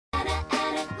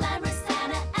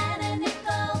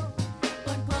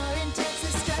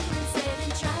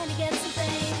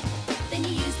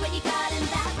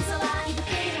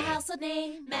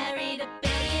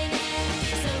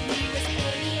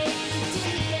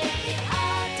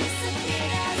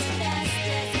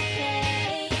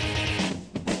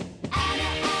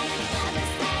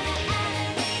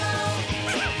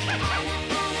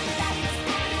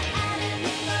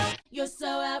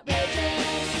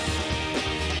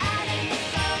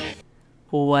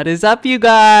What is up, you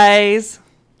guys?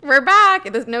 We're back.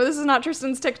 No, this is not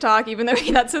Tristan's TikTok, even though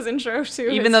that's his intro to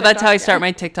Even though that's how I start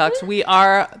my TikToks. We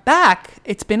are back.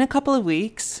 It's been a couple of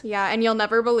weeks. Yeah, and you'll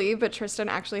never believe, but Tristan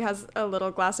actually has a little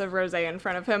glass of rosé in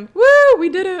front of him. Woo! We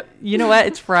did it. You know what?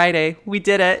 It's Friday. We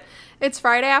did it. It's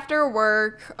Friday after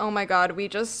work. Oh my God. We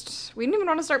didn't even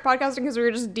want to start podcasting because we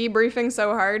were just debriefing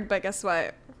so hard. But guess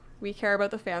what? We care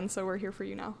about the fans, so we're here for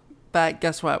you now. But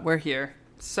guess what? We're here.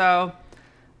 So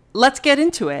let's get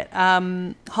into it.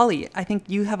 Holly, I think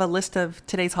you have a list of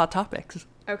today's hot topics.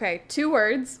 Okay, 2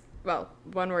 words. Well,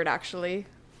 1 word actually.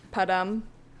 Padum.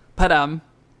 Padum.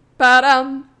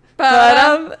 Padum.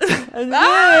 Padum.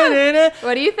 Ah!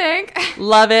 What do you think?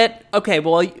 Love it. Okay,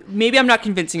 well, maybe I'm not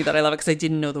convincing you that I love it because I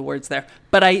didn't know the words there.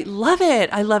 But I love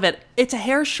it. I love it. It's a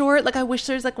hair short. Like, I wish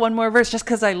there's like one more verse just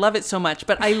because I love it so much.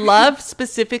 But I love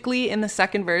specifically in the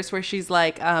second verse where she's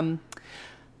like,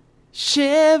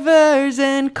 shivers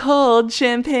and cold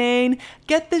champagne.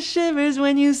 Get the shivers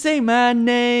when you say my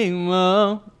name.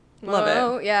 Oh,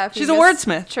 love it. Yeah. She's a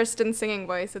wordsmith. Tristan's singing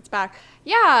voice. It's back.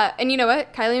 Yeah. And you know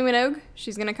what? Kylie Minogue,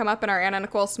 she's going to come up in our Anna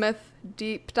Nicole Smith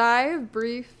deep dive,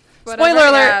 brief, whatever. Spoiler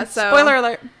alert. Yeah, Spoiler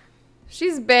alert.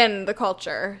 She's been the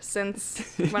culture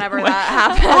since whenever that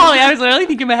happened. Oh, I was literally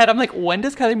thinking in my head, I'm like, when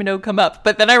does Kylie Minogue come up?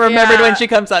 But then I remembered when she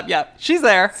comes up. Yeah, she's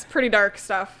there. It's pretty dark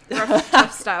stuff. Rough,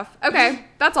 tough stuff. Okay,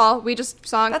 that's all. We just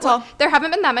sung. That's all. There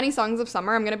haven't been that many songs of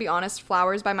summer. I'm going to be honest.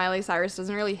 Flowers by Miley Cyrus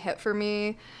doesn't really hit for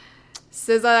me.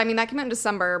 SZA, I mean, that came out in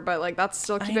December, but like that's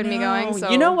still keeping me going. So.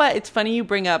 You know what? It's funny you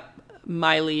bring up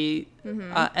Miley,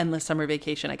 Endless Summer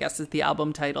Vacation, I guess is the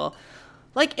album title.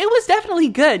 Like, it was definitely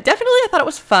good. Definitely, I thought it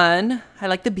was fun. I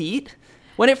liked the beat.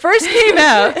 When it first came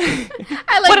out,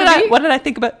 what did I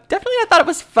think about? Definitely, I thought it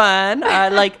was fun. I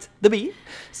liked the beat.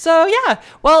 So, yeah.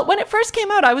 Well, when it first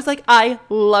came out, I was like, I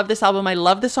love this album. I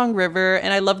love the song River,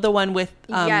 and I love the one with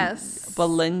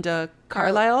Belinda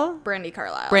Carlisle? Brandy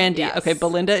Carlisle. Brandy. Yes. Okay,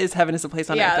 Belinda is Heaven is a Place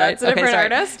on Earth, right? Yeah, that's a different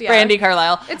artist. Yeah. Brandy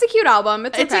Carlisle. It's a cute album.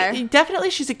 It's okay. Definitely,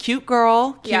 she's a cute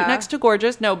girl. Cute next to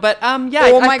gorgeous. No, but I've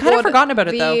kind of forgotten about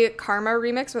it, though. The Karma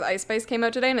remix with Ice Spice came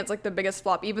out today, and it's like the biggest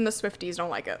flop. Even the Swifties don't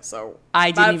like it, so...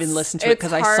 I didn't even listen to it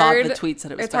because I saw the tweets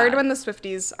that it was It's hard when the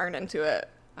Swifties aren't into it.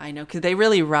 I know, because they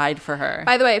really ride for her.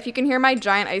 By the way, if you can hear my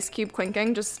giant ice cube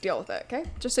clinking, just deal with it, okay?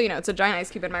 Just so you know, it's a giant ice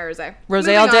cube in my rosé.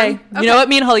 Rosé all day. Okay. You know what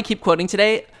me and Holly keep quoting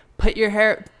today? Throw your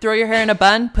hair in a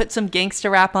bun, put some gangsta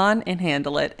rap on, and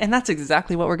handle it. And that's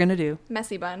exactly what we're going to do.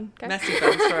 Messy bun. Okay? Messy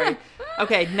bun, sorry.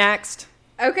 Okay, next.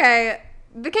 Okay,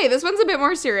 this one's a bit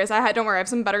more serious. Don't worry, I have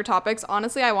some better topics.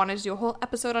 Honestly, I wanted to do a whole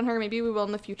episode on her. Maybe we will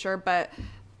in the future, but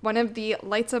one of the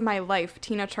lights of my life,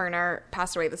 Tina Turner,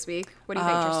 passed away this week. What do you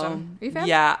think, Tristan? Are you a fan?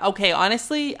 Yeah, okay,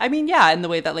 honestly, I mean, yeah, in the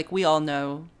way that, like, we all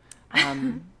know...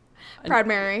 Proud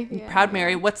Mary. Yeah. Proud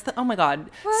Mary. Oh my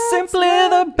God. Simply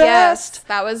the best. Yes,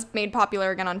 that was made popular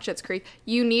again on Schitt's Creek.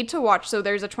 You need to watch. So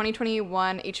there's a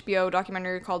 2021 HBO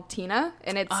documentary called Tina.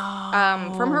 And it's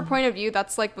from her point of view,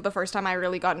 that's like the first time I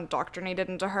really got indoctrinated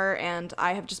into her. And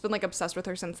I have just been like obsessed with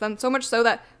her since then. So much so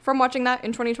that from watching that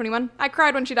in 2021, I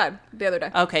cried when she died the other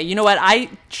day. Okay. You know what? I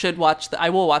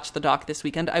will watch the doc this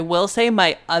weekend. I will say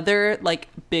my other like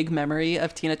big memory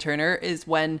of Tina Turner is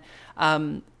when,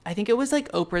 I think it was like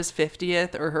Oprah's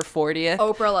 50th or her 40th.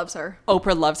 Oprah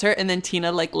loves her. And then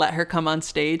Tina like let her come on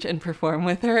stage and perform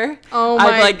with her. Oh my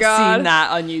God. I've like seen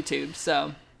that on YouTube.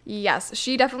 So yes,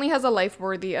 she definitely has a life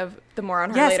worthy of the more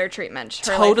on her later treatment.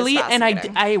 Her totally. And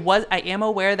I am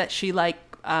aware that she like,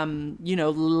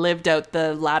 lived out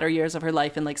the latter years of her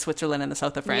life in like Switzerland and the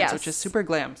south of France, which is super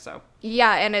glam. So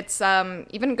yeah, and it's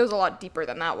even goes a lot deeper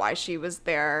than that. Why she was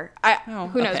there,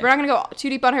 who knows? We're not going to go too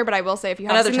deep on her, but I will say if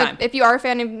you are a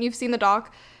fan and you've seen the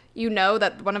doc, you know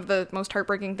that one of the most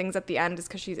heartbreaking things at the end is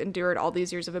because she's endured all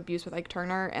these years of abuse with Ike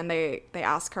Turner, and they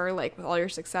ask her like, with all your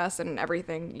success and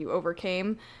everything you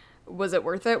overcame, was it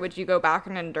worth it? Would you go back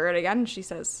and endure it again? And she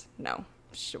says no,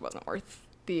 it wasn't worth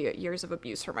the years of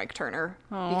abuse from Mike Turner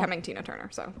becoming Tina Turner.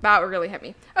 So that really hit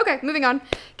me. Okay, moving on.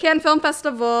 Cannes Film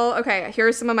Festival. Okay, here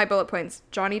are some of my bullet points.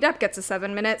 Johnny Depp gets a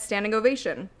 7-minute standing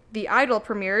ovation. The Idol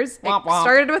premieres. It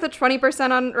started with a 20%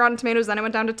 on Rotten Tomatoes, then it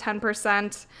went down to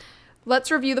 10%.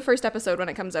 Let's review the first episode when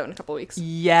it comes out in a couple weeks.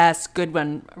 Yes, good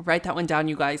one. Write that one down,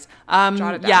 you guys.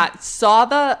 Jot it down. Yeah, saw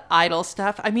the Idol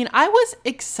stuff. I mean, I was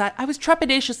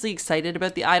trepidatiously excited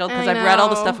about the Idol because I've read all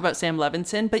the stuff about Sam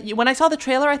Levinson. But when I saw the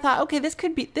trailer, I thought, okay, this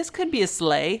could be a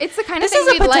sleigh. It's the kind of thing we'd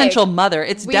like. This is a potential mother.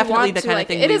 It's definitely the kind of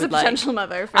thing we would like. It is a potential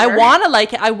mother. For I want to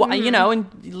like it.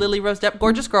 And Lily Rose Depp,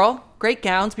 gorgeous girl, great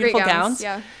gowns, beautiful gowns.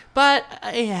 Yeah. But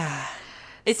yeah.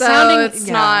 It's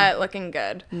not looking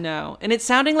good. No. And it's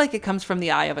sounding like it comes from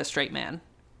the eye of a straight man.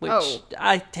 which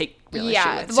I take real issue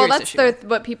with. Well, that's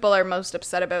what people are most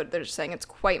upset about. They're just saying it's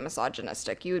quite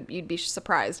misogynistic. You'd be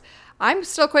surprised. I'm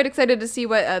still quite excited to see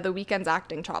what The Weeknd's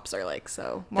acting chops are like,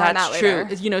 so more on that later.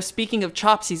 That's true. You know, speaking of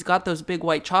chops, he's got those big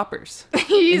white choppers.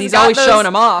 He's always showing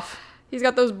them off. He's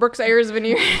got those Brooks Ayers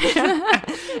veneers.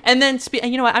 And then,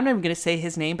 you know what? I'm not even going to say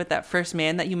his name, but that first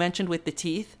man that you mentioned with the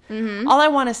teeth. Mm-hmm. All I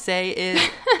want to say is,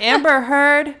 Amber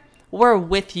Heard, we're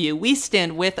with you. We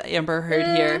stand with Amber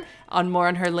Heard here. More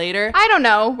on her later. I don't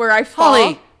know where I fall.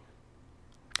 Holly,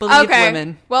 believe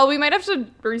women. Well, we might have to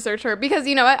research her because,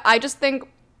 you know what? I just think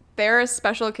they're a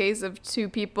special case of two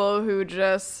people who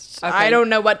just, I don't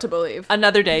know what to believe.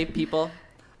 Another day, people.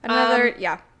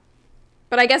 Yeah.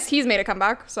 But I guess he's made a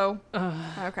comeback, so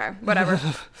okay, whatever.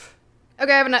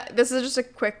 Okay, this is a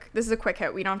quick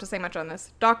hit. We don't have to say much on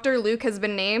this. Dr. Luke has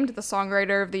been named the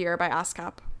Songwriter of the Year by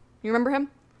ASCAP. You remember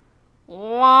him?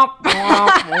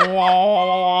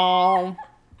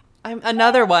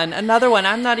 Another one.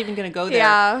 I'm not even gonna go there.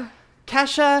 Yeah.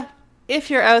 Kesha, if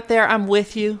you're out there, I'm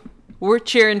with you. We're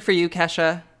cheering for you,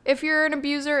 Kesha. If you're an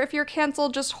abuser, if you're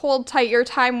canceled, just hold tight. Your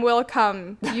time will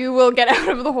come. You will get out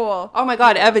of the hole. Oh my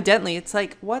God, evidently. It's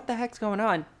like, what the heck's going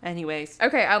on? Anyways.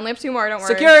 Okay, I only have 2 more, don't worry.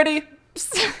 Security!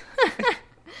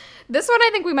 This one I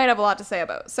think we might have a lot to say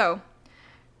about. So,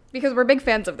 because we're big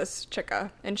fans of this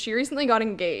chicka, and she recently got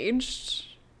engaged.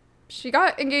 She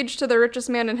got engaged to the richest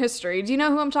man in history. Do you know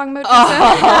who I'm talking about?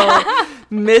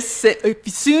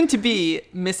 Soon to be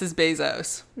Mrs.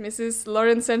 Bezos. Mrs.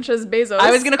 Lauren Sanchez Bezos. I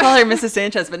was going to call her Mrs.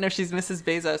 Sanchez, but no, she's Mrs.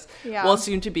 Bezos. Yeah. Well,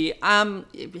 soon to be.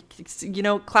 You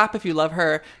know, clap if you love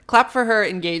her. Clap for her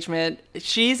engagement.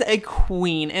 She's a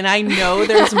queen, and I know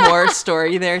there's more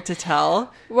story there to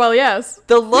tell. Well, yes.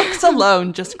 The looks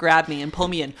alone just grab me and pull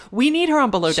me in. We need her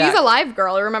on Below Deck. She's a live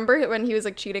girl. Remember when he was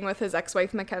like cheating with his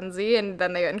ex-wife Mackenzie, and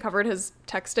then they uncovered his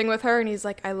texting with her, and he's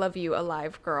like, "I love you, a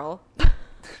live girl."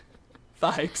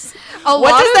 Vibes.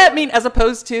 What does that mean as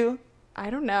opposed to?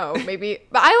 I don't know. Maybe,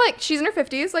 but she's in her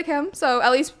 50s like him, so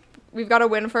at least we've got a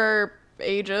win for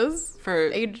ages.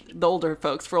 The older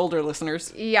folks, for older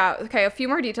listeners. Yeah. Okay. A few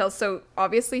more details. So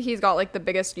obviously he's got like the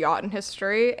biggest yacht in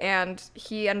history, and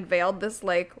he unveiled this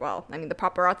the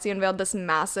paparazzi unveiled this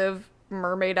massive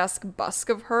mermaid-esque bust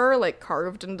of her like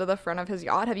carved into the front of his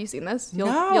yacht. Have you seen this?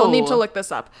 You'll need to look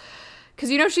this up. Because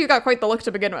you know she's got quite the look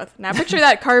to begin with. Now picture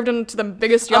that carved into the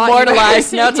biggest yacht.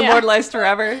 Immortalized. Now it's immortalized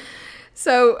forever.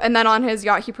 So, and then on his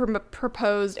yacht, he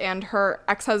proposed, and her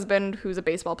ex-husband, who's a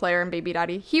baseball player and baby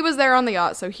daddy, he was there on the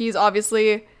yacht. So he's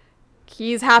happy.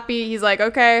 He's like,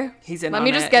 okay, let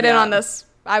me just get in on this.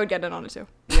 I would get in on it too.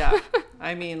 Yeah.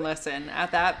 I mean, listen,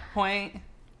 at that point.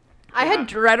 I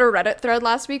had read a Reddit thread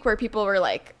last week where people were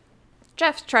like,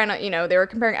 Jeff's trying to, they were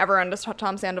comparing everyone to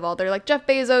Tom Sandoval. They're like, Jeff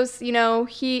Bezos,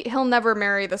 he'll never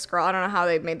marry this girl. I don't know how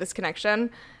they made this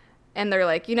connection. And they're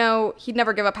like, he'd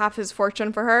never give up half his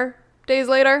fortune for her. Days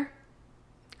later,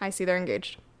 I see they're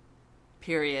engaged.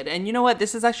 Period. And you know what?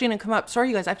 This is actually going to come up. Sorry,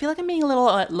 you guys. I feel like I'm being a little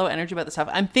low energy about this stuff.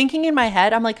 I'm thinking in my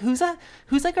head, I'm like, who's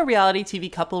like a reality TV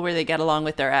couple where they get along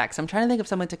with their ex? I'm trying to think of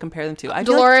someone to compare them to.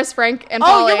 Dolores, Frank, and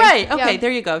Polly. Oh, you're right. Okay,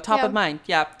 there you go. Top of mind.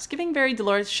 Yeah, it's giving very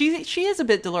Dolores. She is a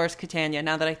bit Dolores Catania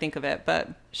now that I think of it, but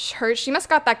she must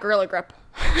got that gorilla grip.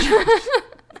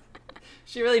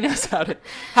 She really knows how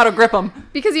to grip them.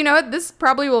 Because you know what? This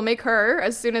probably will make her,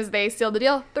 as soon as they seal the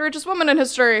deal, the richest woman in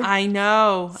history. I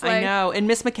know. And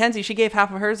Miss Mackenzie, she gave half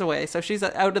of hers away, so she's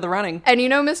out of the running. And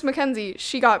Miss Mackenzie,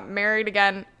 she got married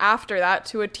again after that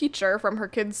to a teacher from her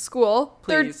kid's school.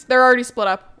 Please. They're already split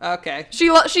up. Okay. She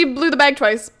blew the bag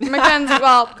twice. Mackenzie,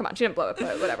 well, come on, she didn't blow it,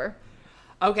 but whatever.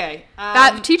 Okay.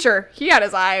 That teacher, he had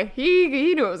his eye.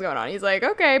 He knew what was going on. He's like,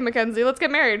 okay, Mackenzie, let's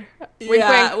get married. Wink,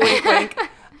 wink. Wink, wink.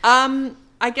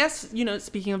 I guess,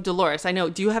 speaking of Dolores, I know,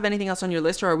 do you have anything else on your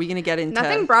list, or are we going to get into...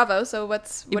 Nothing Bravo, so what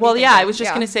I was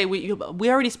just going to say, we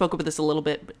already spoke about this a little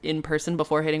bit in person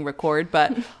before hitting record,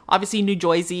 but obviously New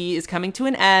Jersey is coming to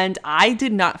an end. I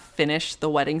did not finish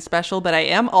the wedding special, but I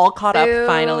am all caught up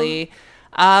finally.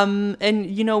 And,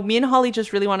 me and Holly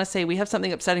just really want to say we have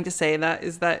something upsetting to say, and that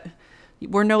is that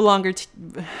we're no longer...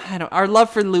 our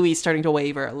love for Louis is starting to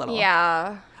waver a little.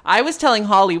 Yeah. I was telling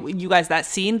Holly, you guys, that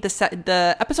scene,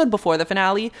 the episode before the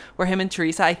finale, where him and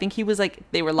Teresa, I think he was like,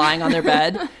 they were lying on their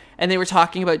bed, and they were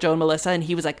talking about Joe and Melissa, and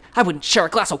he was like, I wouldn't share a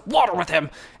glass of water with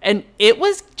him. And it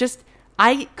was just,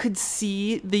 I could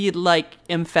see the,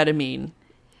 amphetamine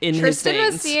in his veins. Tristan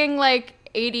was seeing,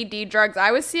 ADD drugs.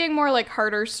 I was seeing more like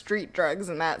harder street drugs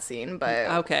in that scene, but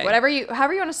okay, however you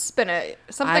want to spin it,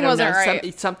 something wasn't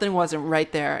right. Something wasn't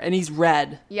right there, and he's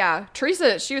red. Yeah,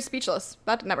 Teresa, she was speechless.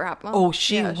 That never happened. Oh,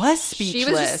 she was speechless. She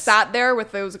was just sat there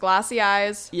with those glassy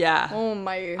eyes. Yeah. Oh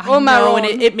my. I know, and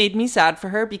it made me sad for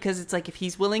her because it's like if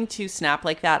he's willing to snap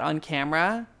like that on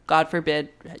camera, God forbid,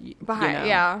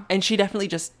 yeah. And she definitely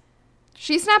just.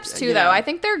 She snaps too, though. I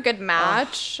think they're a good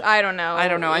match. I don't know.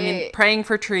 I mean, praying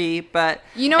for Tree, but...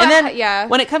 You know what?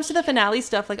 When it comes to the finale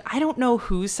stuff, like, I don't know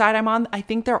whose side I'm on. I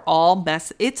think they're all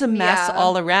mess. It's a mess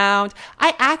all around.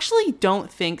 I actually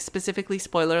don't think, specifically,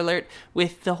 spoiler alert,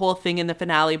 with the whole thing in the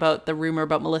finale about the rumor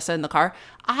about Melissa in the car,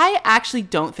 I actually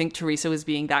don't think Teresa was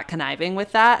being that conniving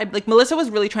with that. Like, Melissa was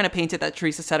really trying to paint it that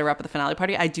Teresa set her up at the finale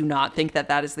party. I do not think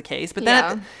that is the case. But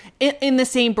then in the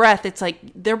same breath, it's like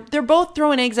they're both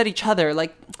throwing eggs at each other.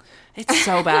 Like, it's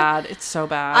so bad. It's so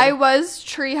bad. I was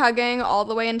tree hugging all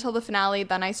the way until the finale.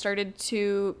 Then I started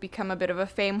to become a bit of a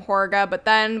fame horga. But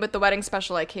then with the wedding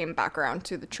special, I came back around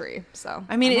to the tree. So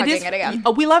I mean, I'm hugging it again.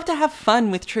 We love to have fun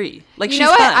with Tree. Like, you she's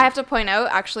know what? fun. I have to point out,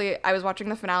 actually, I was watching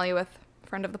the finale with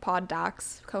friend of the pod,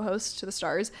 Dax, co-host to the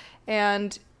stars,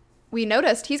 and we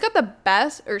noticed she had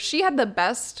the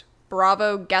best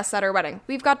Bravo guests at her wedding.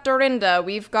 We've got Dorinda,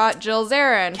 we've got Jill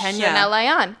Zarin, Chanel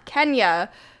Leon, Kenya,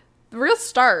 real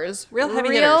stars, real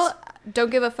heavy hitters.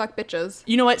 Don't give a fuck bitches.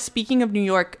 You know what? Speaking of New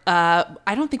York, I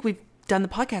don't think we've done the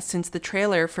podcast since the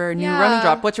trailer for New Running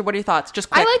Drop. What are your thoughts? Just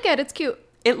quick. I like it. It's cute.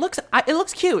 It looks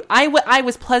cute. I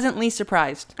was pleasantly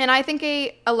surprised. And I think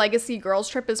a legacy girls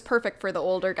trip is perfect for the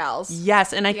older gals.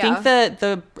 Yes, and I think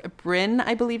the Bryn,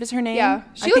 I believe is her name. Yeah,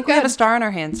 I think we have a star on our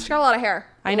hands. She's got a lot of hair.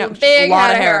 I know, big lot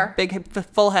of hair. Big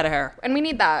full head of hair. And we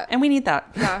need that.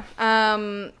 Yeah.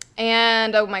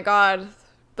 And oh my God,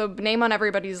 the name on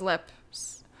everybody's lip.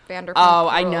 Vanderpump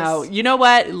Rules. I know. You know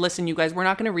what? Listen, you guys, we're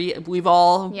not going to read. We've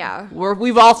all seen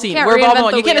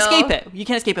it. You can't escape it. You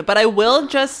can't escape it. But I will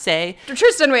just say,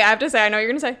 Tristan. Wait, I have to say. I know what you're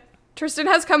going to say. Tristan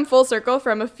has come full circle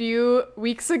from a few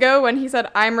weeks ago when he said,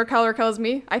 "I'm Raquel. Raquel's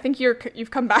me." I think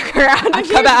you've come back around.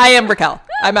 I am Raquel.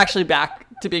 I'm actually back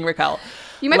to being Raquel.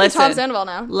 You might be Tom Sandoval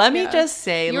now. Let me just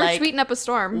say, you were tweeting up a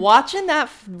storm. Watching that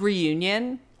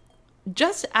reunion,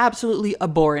 just absolutely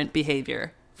abhorrent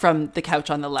behavior from the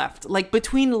couch on the left, like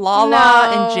between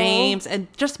Lala and James, and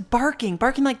just barking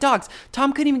like dogs.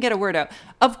 Tom couldn't even get a word out.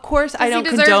 Of course, I don't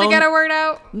condone. Does he deserve to get a word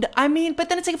out? I mean, but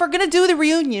then it's like, if we're gonna do the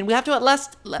reunion, we have to at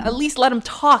least let him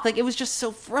talk. Like, it was just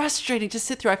so frustrating to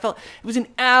sit through. I felt it was an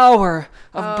hour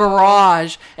of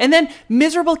barrage, and then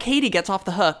miserable Katie gets off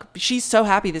the hook. She's so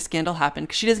happy this scandal happened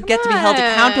because she doesn't get to be held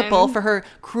accountable for her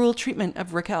cruel treatment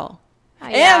of Raquel.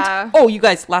 Yeah. And you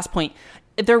guys, last point.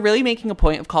 They're really making a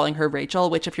point of calling her Rachel,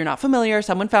 which, if you're not familiar,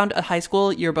 someone found a high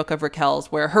school yearbook of Raquel's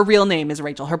where her real name is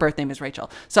Rachel. Her birth name is Rachel.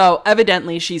 So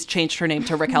evidently she's changed her name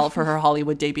to Raquel for her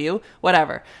Hollywood debut.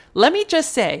 Whatever. Let me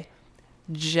just say,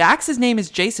 Jax's name is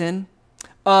Jason.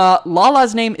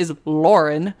 Lala's name is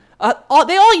Lauren.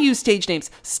 They all use stage names.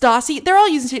 Stassi, they're all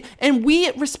using and we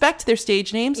respect their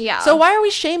stage names. Yeah. So why are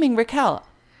we shaming Raquel?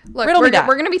 Look, we're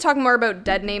going to be talking more about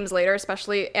dead names later,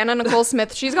 especially Anna Nicole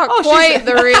Smith. She's got quite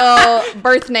the real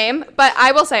birth name. But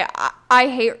I will say, I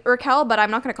hate Raquel, but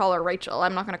I'm not going to call her Rachel.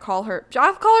 I'm not going to call her...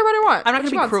 I'll call her what I want. I'm not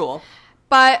going to be cruel.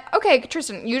 But, okay,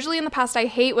 Tristan, usually in the past, I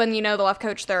hate when, the left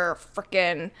coach, they're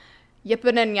freaking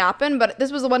yipping and yapping. But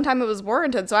this was the one time it was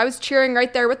warranted. So I was cheering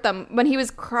right there with them. When he was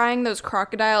crying those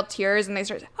crocodile tears and they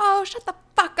started, oh, shut the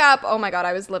fuck up. Oh my God,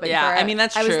 I was living for it. I mean,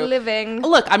 that's true. I was living.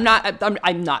 Look, I'm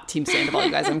not Team Sandoval,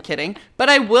 you guys. I'm kidding. But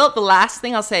I will, the last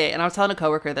thing I'll say, and I was telling a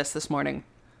coworker this morning,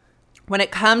 when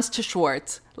it comes to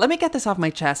Schwartz, let me get this off my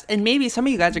chest. And maybe some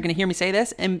of you guys are going to hear me say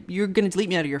this, and you're going to delete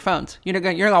me out of your phones. You're not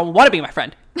going to want to be my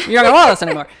friend. You're not going to want us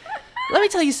anymore. Let me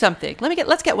tell you something.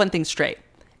 Let's get one thing straight.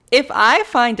 If I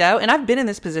find out, and I've been in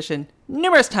this position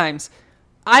numerous times,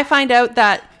 I find out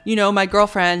that, my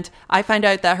girlfriend, I find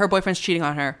out that her boyfriend's cheating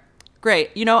on her.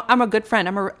 Great. I'm a good friend.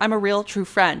 I'm a real true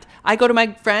friend. I go to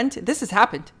my friend. This has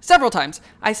happened several times.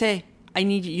 I say, I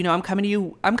need you, I'm coming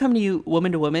to you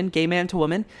woman to woman, gay man to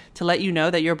woman, to let you know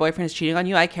that your boyfriend is cheating on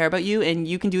you. I care about you, and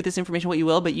you can do with this information what you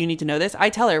will, but you need to know this. I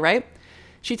tell her, right?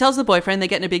 She tells the boyfriend, they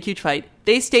get in a big, huge fight.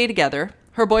 They stay together.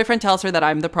 Her boyfriend tells her that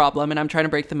I'm the problem and I'm trying to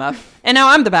break them up. And now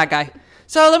I'm the bad guy.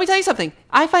 So let me tell you something.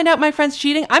 I find out my friend's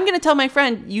cheating. I'm going to tell my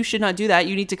friend, you should not do that.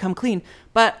 You need to come clean.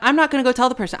 But I'm not going to go tell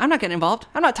the person. I'm not getting involved.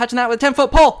 I'm not touching that with a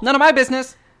 10-foot pole. None of my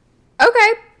business.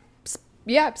 Okay.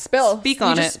 Yeah, spill. Speak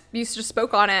on it. You just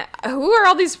spoke on it. Who are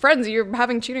all these friends you're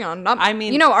having cheating on?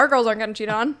 Our girls aren't getting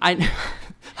cheated on.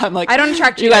 I'm like, I don't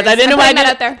attract you guys. I didn't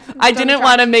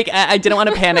want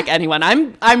to panic anyone.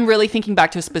 I'm really thinking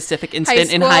back to a specific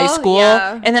incident in high school,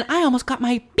 and then I almost got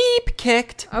my beep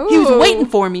kicked. Oh. He was waiting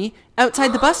for me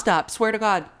outside the bus stop. Swear to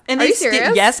God. And Are you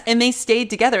serious? Yes, and they stayed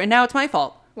together, and now it's my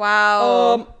fault.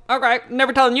 Wow. Okay,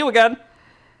 never telling you again.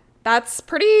 That's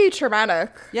pretty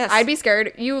traumatic. Yes. I'd be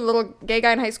scared. You little gay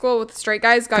guy in high school with straight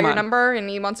guys got your number and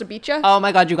he wants to beat you. Oh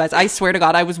my God, you guys. I swear to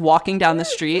God, I was walking down the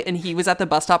street and he was at the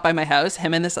bus stop by my house.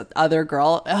 Him and this other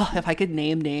girl. Oh, if I could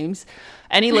name names.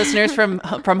 Any listeners from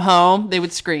home, they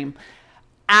would scream.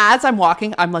 As I'm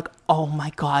walking, I'm like, oh my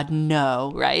God,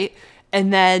 no, right?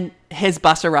 And then his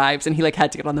bus arrives and he like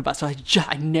had to get on the bus. So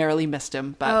I narrowly missed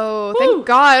him. But thank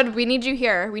God. We need you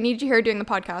here. We need you here doing the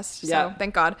podcast. Yeah. So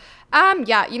thank God.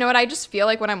 Yeah, you know what? I just feel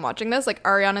like when I'm watching this, like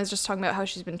Ariana's just talking about how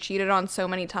she's been cheated on so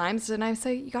many times. And I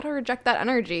say, you got to reject that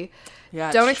energy. Yeah,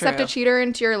 don't accept a cheater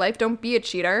into your life. Don't be a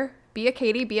cheater. Be a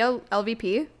Katie. Be a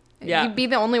LVP. Yeah. You'd be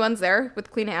the only ones there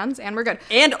with clean hands and we're good.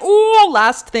 And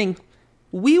last thing.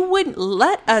 We wouldn't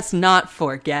let us not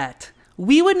forget.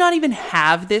 We would not even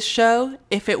have this show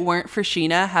if it weren't for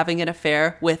Sheena having an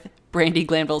affair with Brandi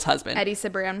Glanville's husband. Eddie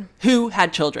Cibrian. Who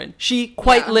had children. She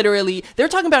quite literally... They're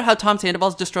talking about how Tom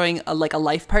Sandoval's destroying a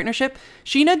life partnership.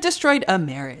 Sheena destroyed a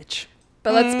marriage.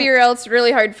 But let's be real, it's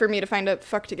really hard for me to find a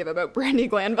fuck to give about Brandi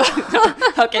Glanville.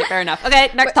 Okay, fair enough.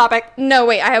 Okay, next topic. No,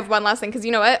 wait, I have one last thing, because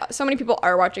you know what? So many people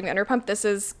are watching Vanderpump. This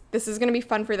is going to be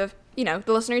fun for the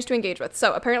listeners to engage with.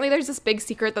 So apparently there's this big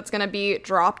secret that's going to be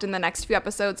dropped in the next few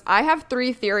episodes. I have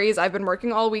 3 theories. I've been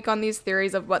working all week on these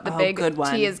theories of what the big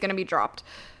tea is going to be dropped.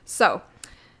 So...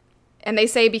 And they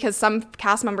say because some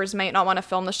cast members might not want to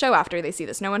film the show after they see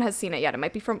this. No one has seen it yet. It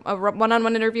might be from a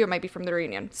one-on-one interview. It might be from the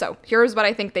reunion. So here's what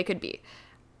I think they could be.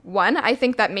 1, I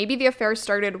think that maybe the affair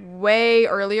started way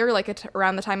earlier, like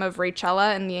around the time of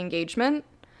Rachella and the engagement.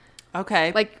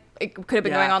 Okay. Like it could have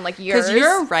been going on like years. Because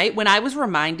you're right. When I was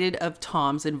reminded of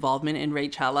Tom's involvement in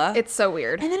Rachella. It's so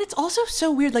weird. And then it's also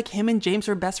so weird. Like him and James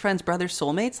were best friends, brothers,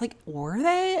 soulmates. Like, were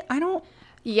they? I don't...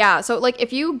 Yeah, so, like,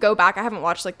 if you go back, I haven't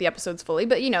watched, like, the episodes fully,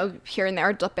 but, you know, here and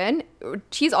there, dip in,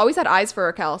 she's always had eyes for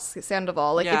Raquel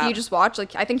Sandoval. Like, if you just watch,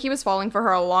 like, I think he was falling for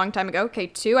her a long time ago. Okay,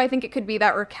 2, I think it could be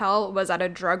that Raquel was at a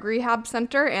drug rehab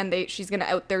center, and she's gonna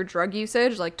out their drug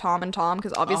usage, like Tom,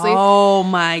 because obviously... Oh,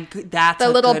 my... That's the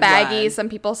little baggies, some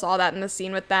people saw that in the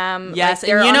scene with them. Yes,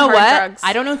 like, and you know what? Drugs.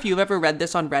 I don't know if you've ever read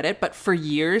this on Reddit, but for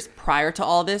years prior to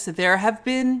all this, there have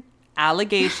been...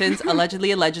 allegations,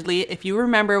 allegedly, if you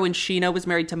remember when Sheena was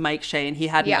married to Mike Shea and he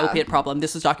had an opiate problem,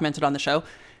 this was documented on the show,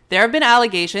 there have been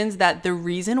allegations that the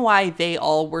reason why they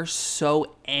all were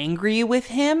so angry with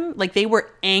him, like they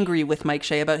were angry with Mike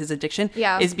Shea about his addiction,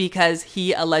 is because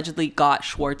he allegedly got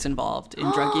Schwartz involved in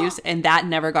drug use, and that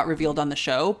never got revealed on the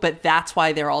show, but that's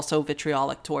why they're also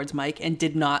vitriolic towards Mike and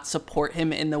did not support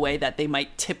him in the way that they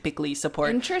might typically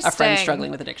support a friend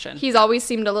struggling with addiction. He's always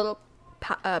seemed a little...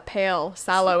 pale,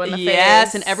 sallow in the face.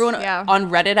 Yes, and everyone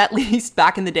on Reddit, at least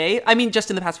back in the day, I mean,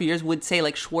 just in the past few years, would say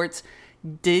like Schwartz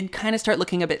did kind of start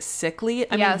looking a bit sickly.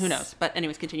 I mean, who knows? But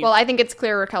anyways, continue. Well, I think it's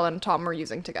clear Raquel and Tom were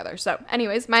using together. So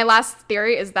anyways, my last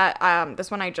theory is that,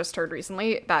 this one I just heard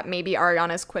recently, that maybe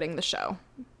Ariana's quitting the show.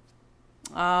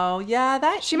 Oh, yeah,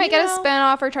 that... She might get a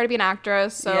spin-off or try to be an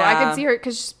actress, so I could see her,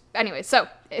 because... Anyway, so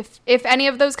if any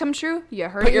of those come true, you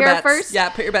heard it here first. Yeah,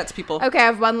 put your bets, people. Okay, I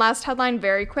have one last headline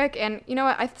very quick. And you know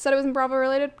what? I said it wasn't Bravo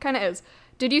related. Kind of is.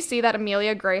 Did you see that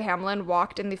Amelia Gray Hamlin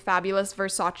walked in the fabulous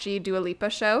Versace Dua Lipa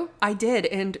show? I did.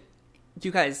 And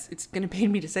you guys, it's going to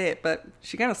pain me to say it, but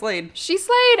she kind of slayed. She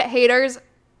slayed. Haters.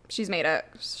 She's made it.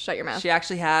 Shut your mouth. She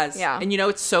actually has. Yeah. And you know,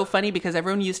 it's so funny because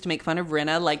everyone used to make fun of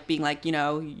Rinna, like being like, you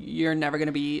know, you're never going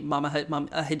to be a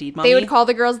Hadid mommy. They would call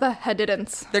the girls the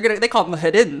Hadidants. They called them the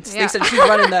Hadidants. Yeah. They said she's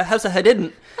running the house of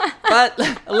Hadidant. But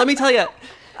let me tell you,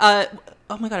 oh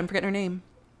my God, I'm forgetting her name.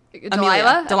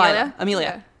 Delilah. Amelia.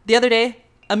 Yeah. The other day,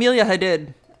 Amelia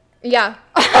Hadid. Yeah.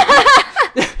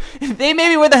 They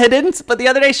maybe were the Hadidants, but the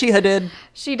other day she Hadid.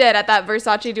 She did at that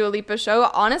Versace Dua Lipa show.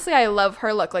 Honestly, I love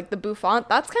her look, like the bouffant.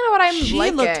 That's kind of what I'm liking.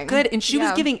 She looked good, and she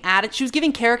was giving she was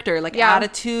giving character, like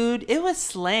attitude. It was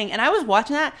slang, and I was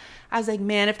watching that. I was like,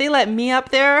 man, if they let me up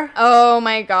there, oh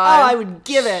my God, I would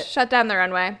give it. Shut down the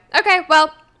runway. Okay,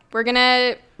 well, we're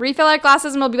gonna refill our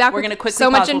glasses, and we'll be back. We're gonna quickly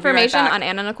so much information on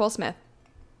Anna Nicole Smith.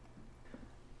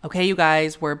 Okay, you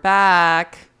guys, we're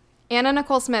back. Anna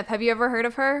Nicole Smith. Have you ever heard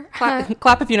of her?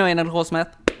 Clap if you know Anna Nicole Smith.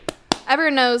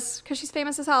 Everyone knows because she's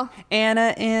famous as hell.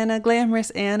 Anna, glamorous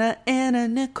Anna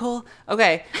Nicole.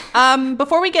 Okay.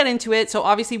 Before we get into it, so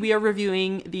obviously we are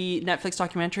reviewing the Netflix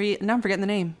documentary. Now I'm forgetting the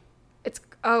name. It's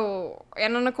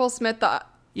Anna Nicole Smith, the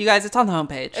You guys, it's on the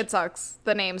homepage. It sucks.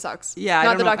 The name sucks. Yeah, I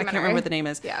can't remember what the name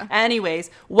is. Yeah. Anyways,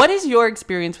 what is your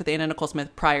experience with Anna Nicole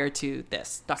Smith prior to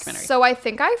this documentary? So I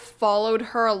think I followed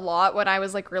her a lot when I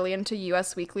was like really into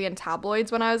US Weekly and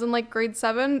tabloids when I was in like grade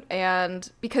 7.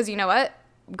 And because you know what?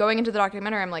 Going into the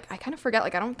documentary, I'm like, I kind of forget.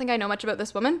 Like, I don't think I know much about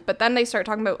this woman. But then they start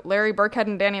talking about Larry Burkhead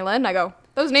and Danny Lynn. I go,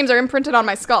 those names are imprinted on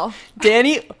my skull.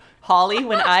 Holly,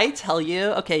 when I tell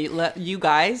you, okay, you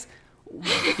guys,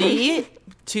 the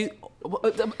two...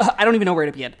 I don't even know where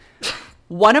to begin.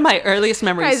 One of my earliest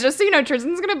memories. Guys, just so you know,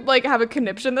 Tristan's gonna like have a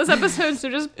conniption this episode, so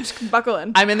just buckle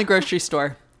in. I'm in the grocery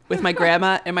store with my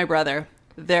grandma and my brother.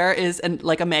 There is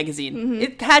a magazine. Mm-hmm.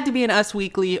 It had to be an Us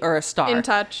Weekly or a Star. In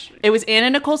Touch. It was Anna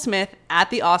Nicole Smith at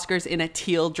the Oscars in a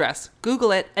teal dress.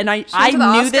 Google it. And I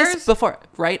knew this before,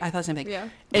 right? I thought the same thing. Yeah.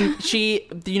 And she,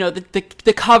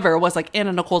 the cover was like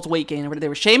Anna Nicole's weight gain. Or they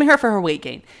were shaming her for her weight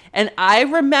gain. And I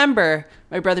remember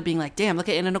my brother being like, damn, look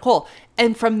at Anna Nicole.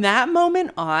 And from that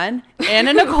moment on,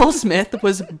 Anna Nicole Smith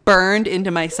was burned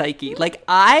into my psyche. Like,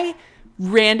 I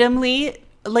randomly...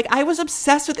 Like, I was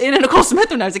obsessed with Anna Nicole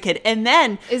Smith when I was a kid. And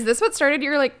then... Is this what started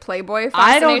your, like, Playboy fascination?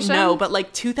 I don't know, but,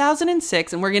 like,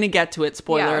 2006, and we're going to get to it,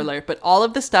 spoiler alert, but all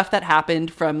of the stuff that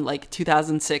happened from, like,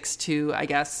 2006 to, I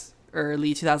guess,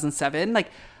 early 2007,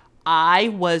 like, I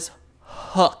was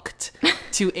hooked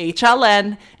to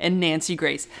HLN and Nancy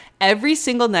Grace. Every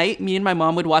single night, me and my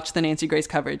mom would watch the Nancy Grace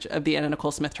coverage of the Anna Nicole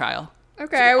Smith trial.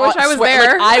 Okay, I wish I was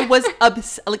there.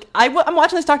 Like, I was I'm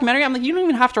watching this documentary. I'm like, you don't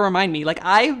even have to remind me. Like,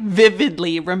 I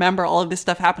vividly remember all of this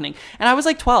stuff happening. And I was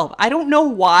like 12. I don't know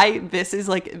why this is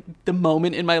like the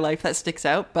moment in my life that sticks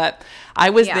out, but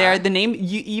I was there. The name,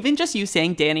 even just you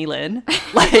saying Danny Lynn,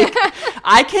 like,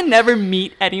 I can never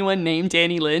meet anyone named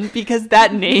Danny Lynn because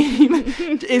that name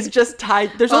is just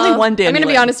tied. There's only one Danny Lynn. I'm going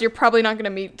to be honest, you're probably not going to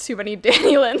meet too many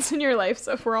Danny Lynns in your life,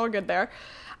 so we're all good there.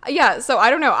 Yeah, so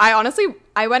I don't know.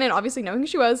 I went in obviously knowing who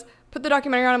she was, put the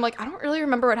documentary on. I'm like, I don't really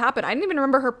remember what happened. I didn't even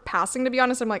remember her passing, to be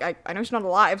honest. I'm like, I know she's not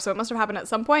alive, so it must have happened at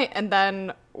some point. And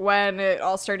then when it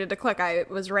all started to click, I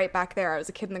was right back there. I was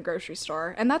a kid in the grocery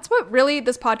store. And that's what really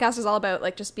this podcast is all about,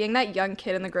 like just being that young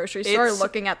kid in the grocery store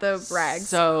looking at the rags.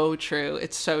 So true.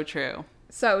 It's so true.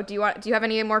 So do you have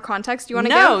any more context you want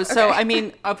to give? No. So, okay. I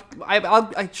mean,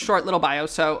 I'll a short little bio.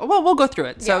 So, well, we'll go through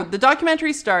it. So the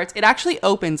documentary starts, it actually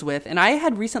opens with, and I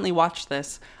had recently watched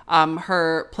this,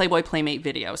 her Playboy Playmate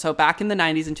video. So back in the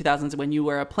 90s and 2000s, when you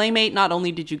were a Playmate, not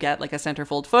only did you get like a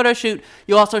centerfold photo shoot,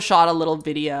 you also shot a little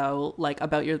video like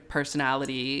about your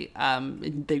personality.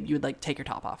 That you would like take your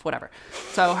top off, whatever.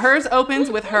 So hers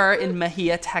opens with her in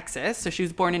Mejia, Texas. So she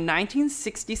was born in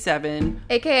 1967.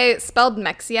 AKA spelled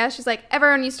Mexia. She's like,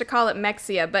 everyone used to call it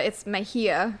Mexia, but it's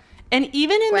Mejia. And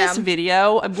even in this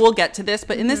video, we'll get to this,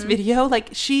 but in this video,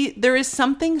 like there is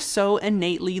something so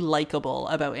innately likable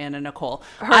about Anna Nicole.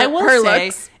 I will say,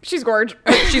 looks, she's gorgeous.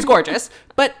 She's gorgeous,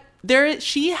 but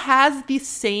she has the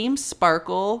same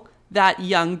sparkle that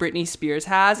young Britney Spears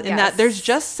has, in that there's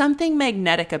just something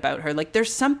magnetic about her. Like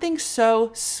there's something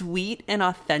so sweet and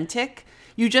authentic.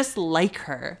 You just like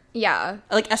her. Yeah.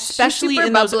 Like especially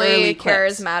in those early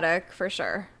clips. Charismatic for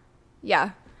sure.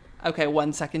 Yeah. Okay,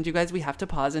 1 second, you guys. We have to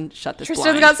pause and shut this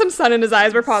Tristan's got some sun in his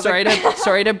eyes. We're pausing.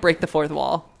 Sorry to break the fourth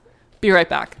wall. Be right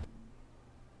back.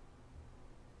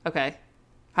 Okay.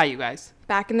 Hi, you guys.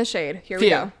 Back in the shade. Here we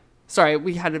go. Sorry,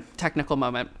 we had a technical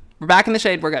moment. We're back in the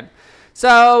shade. We're good.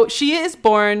 So she is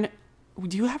born...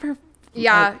 Do you have her...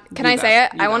 Yeah. Can I say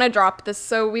it? I want to drop this.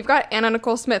 So we've got Anna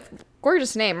Nicole Smith.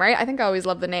 Gorgeous name, right? I think I always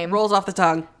love the name. Rolls off the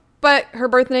tongue. But her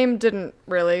birth name didn't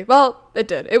really... Well, it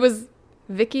did. It was...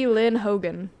 Vicky Lynn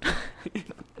Hogan.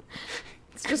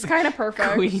 It's just kind of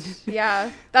perfect. Queen. Yeah.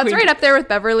 That's Queen. Right up there with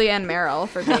Beverly Ann Merrill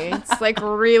for me. It's like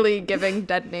really giving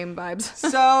dead name vibes.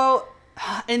 So,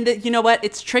 and you know what?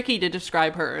 It's tricky to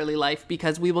describe her early life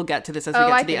because we will get to this as we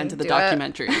get to the end of the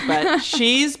documentary. But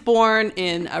she's born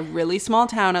in a really small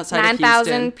town outside of Houston.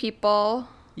 9,000 people.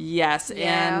 Yes.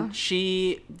 Yeah. And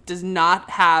she does not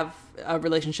have a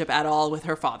relationship at all with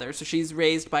her father. So she's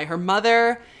raised by her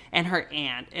mother and her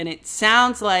aunt. And it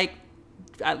sounds like,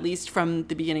 at least from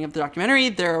the beginning of the documentary,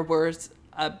 there was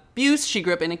abuse. She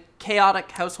grew up in a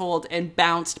chaotic household and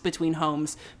bounced between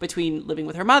homes, between living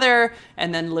with her mother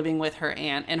and then living with her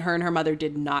aunt. And her mother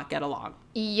did not get along.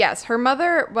 Yes, her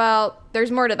mother, well,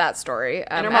 there's more to that story.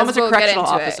 And her mom was a correctional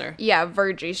officer. Yeah,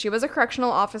 Virgie. She was a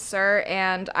correctional officer.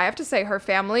 And I have to say, her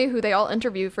family, who they all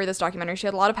interviewed for this documentary, she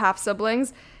had a lot of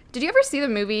half-siblings, Did you ever see the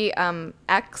movie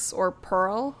X or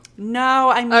Pearl? No,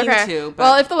 I mean to. But...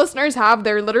 Well, if the listeners have,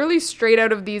 they're literally straight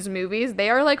out of these movies. They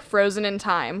are like frozen in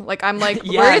time. Like, I'm like,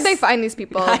 yes. Where did they find these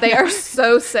people? They are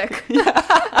so sick.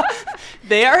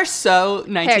 They are so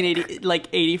 1980, like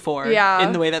 84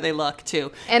 in the way that they look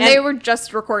too. And they were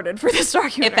just recorded for this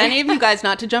documentary. If any of you guys,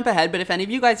 not to jump ahead, but if any of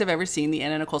you guys have ever seen the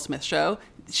Anna Nicole Smith show,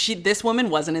 this woman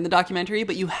wasn't in the documentary,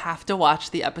 but you have to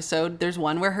watch the episode. There's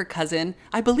one where her cousin,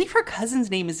 I believe her cousin's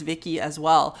name is Vicky as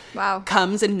well. Wow.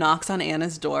 Comes and knocks on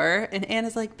Anna's door, and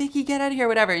Anna's like, Vicky, get out of here,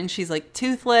 whatever. And she's like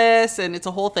toothless, and it's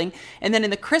a whole thing. And then in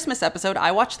the Christmas episode,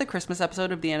 I watch the Christmas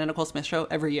episode of the Anna Nicole Smith show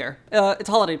every year. It's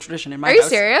a holiday tradition in my house. Are you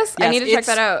serious? Yes, I need to check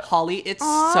that out. Holly, it's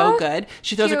so good.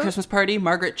 She throws a Christmas party.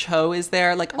 Margaret Cho is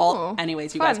there. Like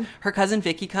anyways, you guys. Her cousin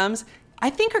Vicky comes. I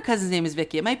think her cousin's name is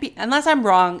Vicky. It might be, unless I'm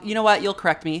wrong. You know what? You'll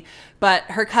correct me. But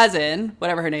her cousin,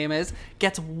 whatever her name is,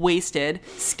 gets wasted,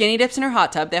 skinny dips in her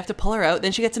hot tub. They have to pull her out.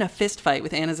 Then she gets in a fist fight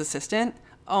with Anna's assistant.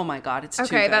 Oh my God, it's too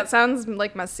good. Okay, that sounds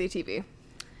like must-see TV.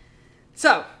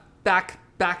 So, back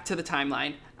to the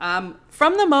timeline.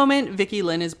 From the moment Vicky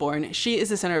Lynn is born, she is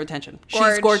the center of attention.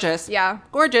 She's gorgeous. Yeah.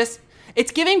 Gorgeous.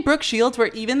 It's giving Brooke Shields, where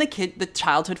even the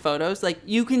childhood photos, like,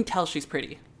 you can tell she's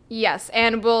pretty. Yes,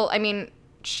 and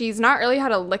she's not really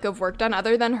had a lick of work done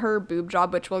other than her boob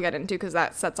job, which we'll get into because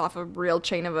that sets off a real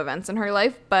chain of events in her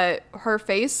life. But her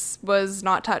face was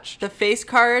not touched. The face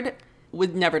card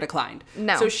would never declined.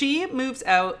 No. So she moves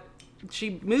out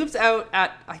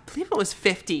at, I believe it was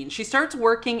 15. She starts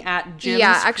working at Jim's.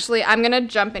 Yeah, actually, I'm going to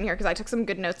jump in here because I took some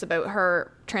good notes about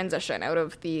her transition out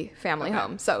of the family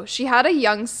home. So she had a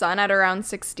young son at around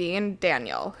 16,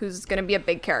 Daniel, who's going to be a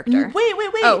big character. Wait.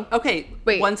 Oh, okay,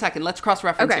 wait. 1 second. Let's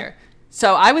cross-reference here.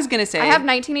 So I was going to say... I have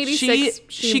 1986.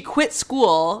 She quit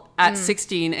school at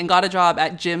 16 and got a job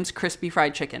at Jim's Crispy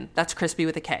Fried Chicken. That's crispy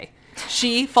with a K.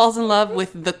 She falls in love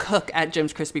with the cook at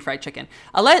Jim's Crispy Fried Chicken.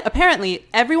 Apparently,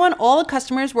 all the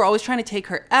customers were always trying to take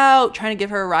her out, trying to give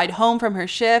her a ride home from her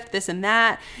shift, this and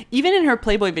that. Even in her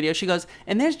Playboy video, she goes,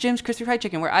 and there's Jim's Crispy Fried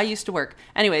Chicken where I used to work.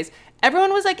 Anyways,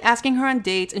 everyone was like asking her on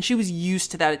dates, and she was used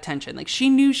to that attention. Like, she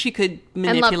knew she could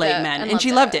manipulate men, and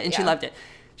she loved it. She loved it.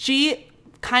 She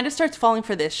kind of starts falling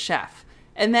for this chef,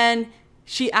 and then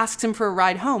she asks him for a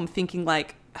ride home, thinking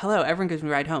like, hello, everyone gives me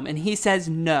a ride home, and he says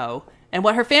no. And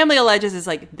what her family alleges is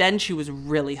like, then she was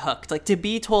really hooked. Like, to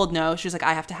be told no, she was like,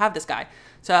 I have to have this guy.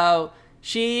 So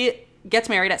she gets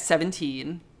married at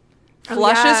 17,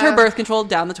 flushes her birth control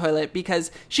down the toilet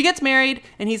because she gets married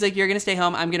and he's like, you're going to stay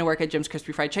home. I'm going to work at Jim's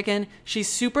Crispy Fried Chicken. She's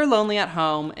super lonely at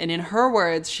home. And in her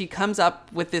words, she comes up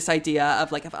with this idea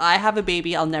of like, if I have a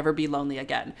baby, I'll never be lonely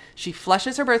again. She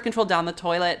flushes her birth control down the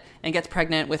toilet and gets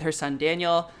pregnant with her son,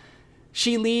 Daniel.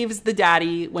 She leaves the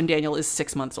daddy when Daniel is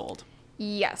 6 months old.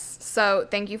 Yes. So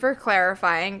thank you for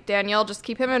clarifying. Daniel, just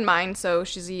keep him in mind. So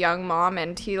she's a young mom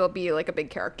and he'll be like a big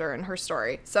character in her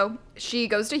story. So she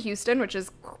goes to Houston, which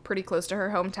is pretty close to her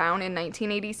hometown, in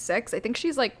 1986. I think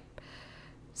she's like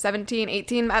 17,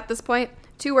 18 at this point,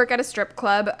 to work at a strip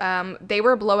club. They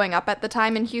were blowing up at the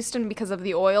time in Houston because of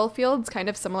the oil fields, kind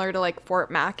of similar to like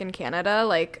Fort Mac in Canada.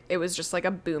 Like, it was just like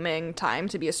a booming time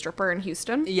to be a stripper in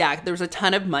Houston. Yeah, there was a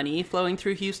ton of money flowing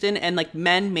through Houston, and like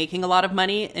men making a lot of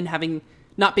money and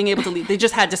not being able to leave. They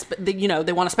just had to,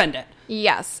 they want to spend it.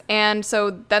 Yes. And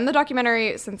so then the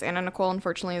documentary, since Anna Nicole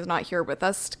unfortunately is not here with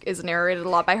us, is narrated a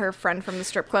lot by her friend from the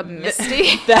strip club,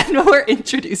 Misty. Then we're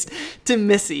introduced to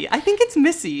Missy. I think it's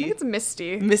Missy. I think it's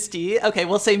Misty. Misty. Okay,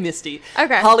 we'll say Misty.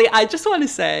 Okay. Holly, I just want to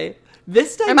say,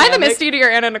 this dynamic, am I the Misty to your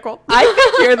Anna Nicole? I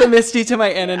think you're the Misty to my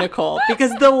Anna Nicole,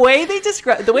 because the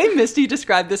way Misty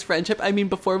described this friendship, I mean,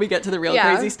 before we get to the real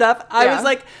crazy stuff, I was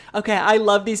like, okay, I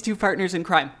love these two partners in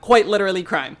crime, quite literally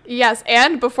crime. Yes,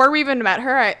 and before we even met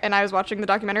her, I was watching the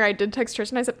documentary, I did text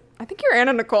Tristan, I said, I think you're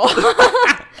Anna Nicole.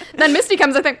 Then Misty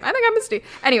comes, I think I'm Misty.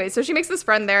 Anyway, so she makes this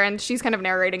friend there, and she's kind of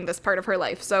narrating this part of her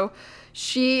life. So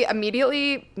she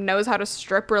immediately knows how to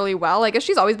strip really well. I guess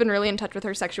she's always been really in touch with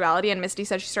her sexuality, and Misty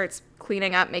says she starts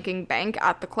cleaning up, making bank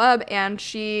at the club, and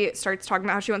she starts talking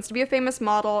about how she wants to be a famous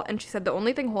model, and she said, the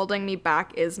only thing holding me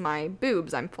back is my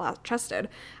boobs. I'm flat-chested.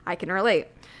 I can relate.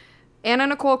 Anna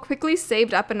Nicole quickly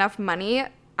saved up enough money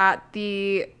at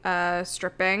the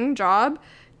stripping job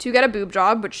to get a boob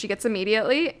job, which she gets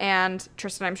immediately. And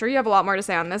Tristan, I'm sure you have a lot more to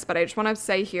say on this, but I just want to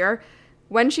say here,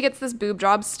 when she gets this boob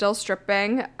job, still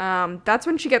stripping, that's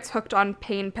when she gets hooked on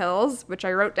pain pills, which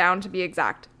I wrote down to be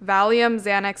exact. Valium,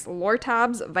 Xanax,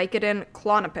 Lortabs, Vicodin,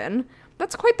 Klonopin.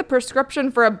 That's quite the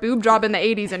prescription for a boob job in the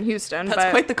 80s in Houston.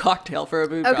 That's quite the cocktail for a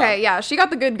boob job. Okay, yeah, she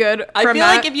got the good I feel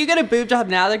like if you get a boob job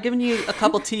now, they're giving you a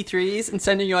couple T3s and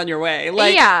sending you on your way.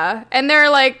 Like, yeah, and they're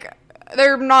like,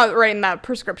 they're not writing that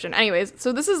prescription. Anyways,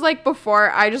 so this is like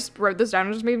before, I just wrote this down.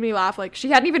 It just made me laugh. Like, she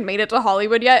hadn't even made it to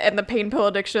Hollywood yet, and the pain pill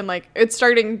addiction, like, it's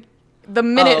starting the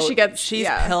minute she's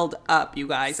pilled up, you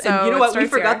guys. So and you know what? We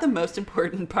forgot the most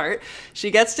important part. She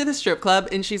gets to the strip club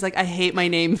and she's like, I hate my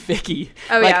name, Vicky.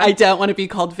 I don't want to be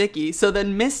called Vicky. So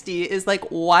then Misty is like,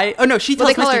 why? Oh no, she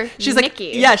tells Misty, she's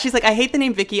Nikki. She's like, I hate the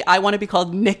name Vicky. I want to be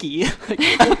called Nikki.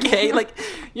 Like, okay, like,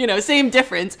 same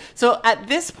difference. So at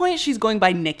this point, she's going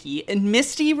by Nikki, and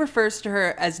Misty refers to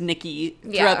her as Nikki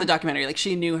throughout the documentary. Like,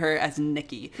 she knew her as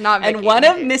Nikki. Not Vicky. And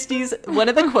one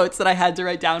of the quotes that I had to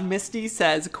write down, Misty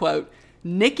says, quote,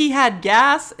 Nikki had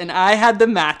gas and I had the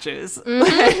matches.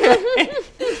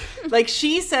 Mm-hmm. Like,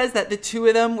 she says that the two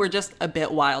of them were just a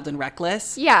bit wild and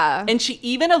reckless. Yeah. And she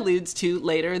even alludes to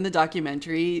later in the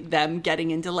documentary them getting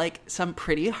into like some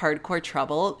pretty hardcore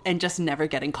trouble and just never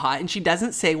getting caught. And she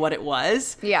doesn't say what it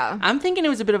was. Yeah. I'm thinking it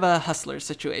was a bit of a Hustler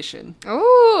situation.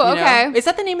 Oh, okay. Is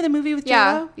that the name of the movie with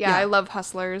J-Lo? Yeah, I love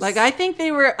Hustlers. Like, I think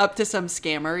they were up to some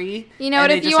scammery. You know what?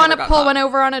 If you want to pull one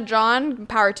over on a John,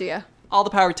 power to you. All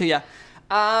the power to you.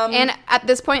 And at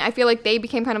this point, I feel like they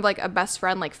became kind of like a best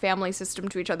friend, like family system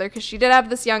to each other, because she did have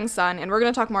this young son, and we're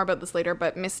going to talk more about this later,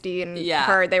 but Misty and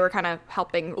her, they were kind of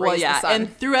helping raise the son.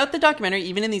 And throughout the documentary,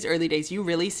 even in these early days, you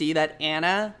really see that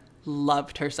Anna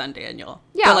loved her son Daniel.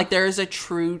 Yeah. But like, there is a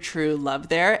true love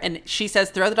there. And she says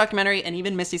throughout the documentary, and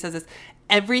even Misty says this,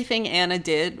 everything Anna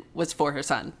did was for her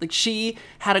son. Like, she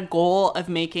had a goal of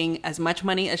making as much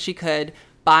money as she could,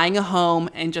 buying a home,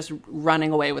 and just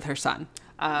running away with her son.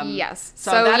 Yes.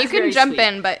 So you can jump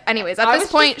in, but anyways, at this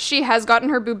point, she has gotten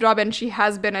her boob job and she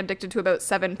has been addicted to about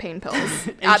 7 pain pills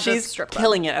and she's strip club.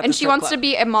 Killing it at and she wants to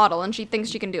be a model and she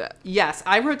thinks she can do it. Yes.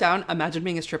 I wrote down, imagine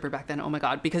being a stripper back then. Oh my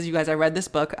God. Because you guys, I read this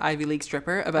book, Ivy League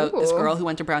Stripper, about this girl who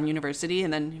went to Brown University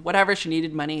and then whatever, she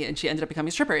needed money and she ended up becoming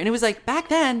a stripper. And it was like, back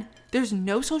then, there's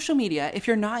no social media. If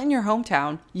you're not in your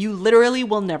hometown, you literally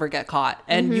will never get caught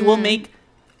and you will make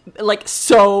like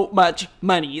so much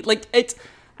money. Like, it's...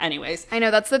 Anyways. I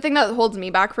know, that's the thing that holds me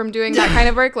back from doing that kind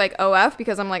of work, like OF,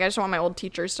 because I'm like, I just want my old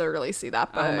teachers to really see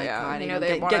that. But, oh my God.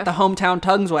 They get the hometown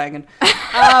tongues wagging.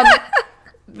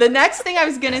 The next thing I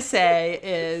was going to say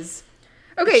is...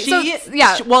 Okay,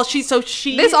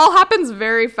 this all happens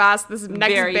very fast, this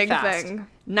next big thing.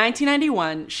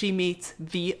 1991, she meets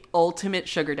the ultimate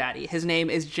sugar daddy. His name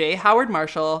is J. Howard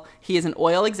Marshall. He is an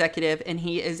oil executive, and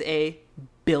he is a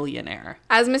billionaire.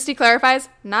 As Misty clarifies,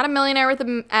 not a millionaire with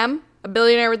an M, a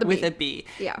billionaire with a B. With a B.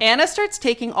 Yeah. Anna starts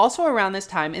taking also around this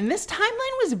time, and this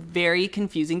timeline was very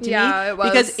confusing to me. Yeah, it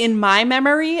was. Because in my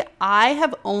memory, I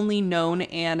have only known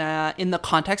Anna in the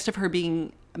context of her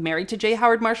being married to J.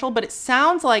 Howard Marshall, but it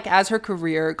sounds like as her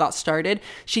career got started,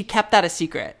 she kept that a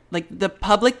secret. Like, the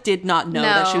public did not know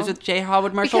that she was with J.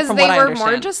 Howard Marshall, because from what I understand. Because they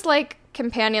were more just like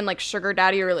companion, like sugar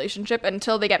daddy relationship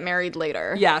until they get married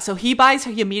later. Yeah, so he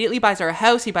immediately buys her a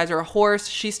house, he buys her a horse,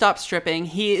 she stops stripping,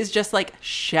 he is just like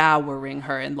showering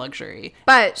her in luxury.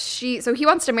 But he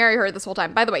wants to marry her this whole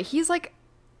time. By the way, he's like,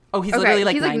 oh, he's literally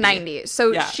like 90. He's like 90.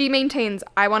 So she maintains,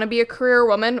 I want to be a career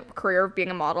woman, career of being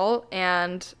a model,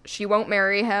 and she won't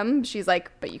marry him. She's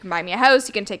like, but you can buy me a house,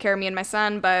 you can take care of me and my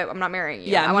son, but I'm not marrying you.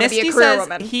 Yeah, I want to be a career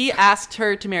woman. He asked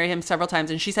her to marry him several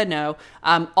times, and she said no.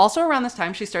 Also around this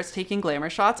time, she starts taking glamour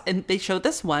shots, and they showed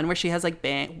this one where she has like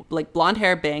blonde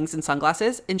hair, bangs, and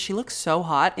sunglasses, and she looks so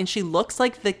hot, and she looks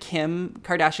like the Kim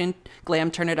Kardashian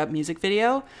Glam Turn It Up music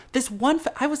video. This one,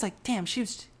 I was like, damn, she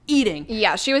was eating.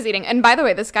 Yeah, she was eating. And by the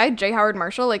way, this guy, J. Howard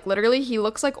Marshall, like, literally, he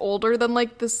looks like older than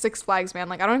like the Six Flags man.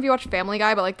 Like, I don't know if you watch Family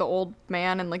Guy, but like the old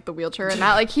man and like the wheelchair and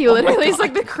that, like, he literally is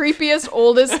like the creepiest,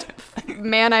 oldest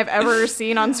man I've ever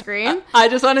seen on screen. I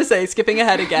just want to say, skipping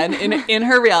ahead again, in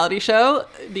her reality show,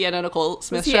 the Anna Nicole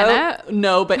Smith show,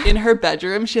 no, but in her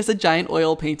bedroom, she has a giant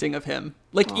oil painting of him.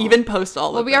 Like, even post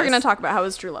all of this. Well, we are going to talk about how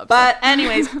his true love. But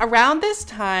anyways, around this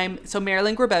time, so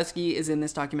Marilyn Grabowski is in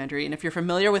this documentary. And if you're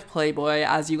familiar with Playboy,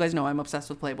 as you guys know, I'm obsessed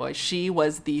with Playboy. She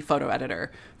was the photo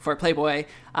editor for Playboy.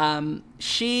 A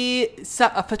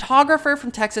photographer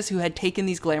from Texas who had taken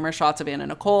these glamour shots of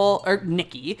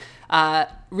Nikki,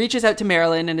 reaches out to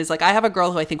Marilyn and is like, I have a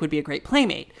girl who I think would be a great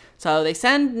playmate. So they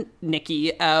send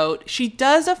Nikki out. She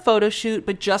does a photo shoot,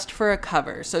 but just for a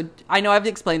cover. So I know I've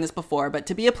explained this before, but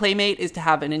to be a playmate is to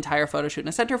have an entire photo shoot in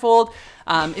a centerfold.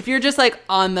 If you're just like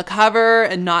on the cover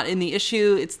and not in the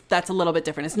issue, that's a little bit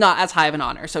different. It's not as high of an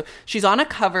honor. So she's on a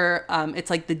cover. It's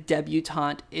like the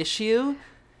debutante issue.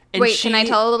 And can I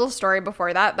tell a little story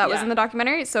before that? That was in the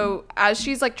documentary. So as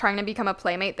she's like trying to become a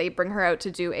playmate, they bring her out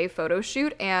to do a photo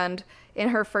shoot. And in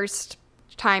her first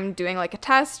time doing like a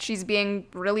test, she's being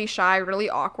really shy, really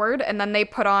awkward. And then they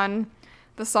put on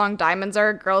the song Diamonds Are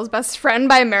a Girl's Best Friend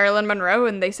by Marilyn Monroe,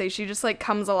 and they say she just like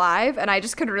comes alive, and I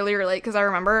just could really relate because I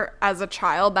remember as a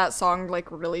child that song like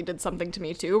really did something to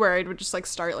me too, where I would just like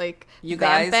start like you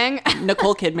vamping. Guys,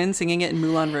 Nicole Kidman singing it in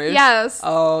Moulin Rouge. Yes.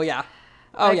 Oh yeah.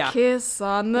 Oh, a kiss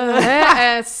on the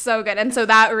head. It's so good. And so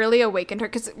that really awakened her,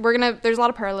 because there's a lot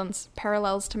of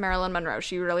parallels to Marilyn Monroe.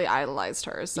 She really idolized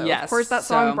her. So, yes, of course, that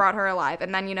song brought her alive.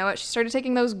 And then, you know what? She started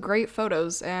taking those great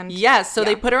photos. And yes, so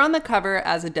they put her on the cover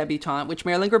as a debutante, which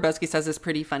Marilyn Grabowski says is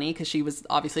pretty funny because she was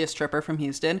obviously a stripper from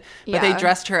Houston. But they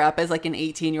dressed her up as like an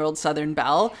 18-year-old Southern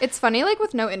belle. It's funny, like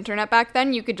with no internet back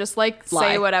then, you could just like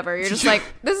say whatever. You're just like,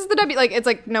 this is the debut. Like, it's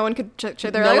like no one could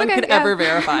no one could ever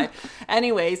verify.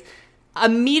 Anyways.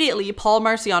 Immediately, Paul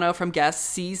Marciano from Guess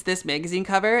sees this magazine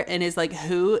cover and is like,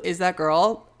 who is that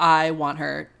girl? I want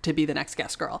her to be the next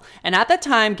Guess girl. And at that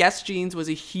time, Guess jeans was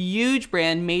a huge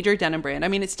brand, major denim brand. I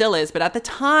mean, it still is. But at the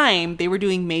time, they were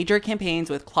doing major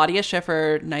campaigns with Claudia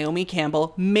Schiffer, Naomi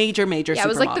Campbell, major supermodels. Yeah, it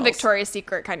was like the Victoria's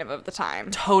Secret kind of the time.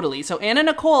 Totally. So Anna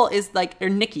Nicole is like, or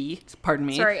Nikki, pardon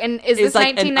me. Sorry, and is this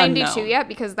like 1992 yet?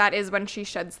 Because that is when she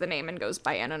sheds the name and goes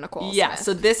by Anna Nicole Yeah, Smith.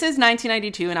 So this is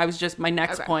 1992, and my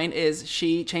next point is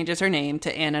she changes her name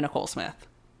to Anna Nicole Smith.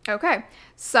 Okay.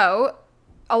 So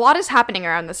a lot is happening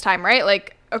around this time, right?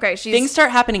 Like, okay, things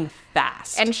start happening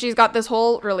fast. And she's got this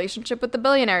whole relationship with the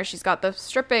billionaire. She's got the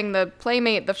stripping, the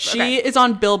Playmate. She is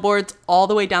on billboards all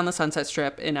the way down the Sunset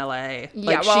Strip in LA.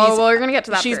 Yeah, well, we're going to get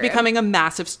to that She's becoming a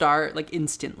massive star, like,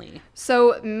 instantly.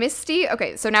 So Misty,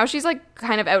 okay, so now she's, like,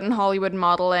 kind of out in Hollywood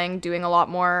modeling, doing a lot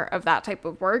more of that type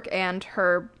of work, and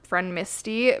her friend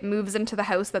Misty moves into the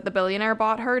house that the billionaire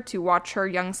bought her to watch her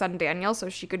young son Daniel, so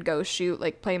she could go shoot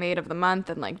like Playmate of the Month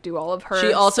and like do all of her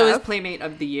She also stuff. is Playmate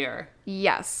of the Year.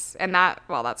 Yes, and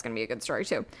that's gonna be a good story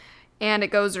too. And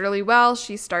it goes really well.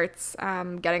 She starts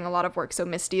getting a lot of work. So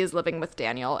Misty is living with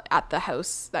Daniel at the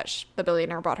house that the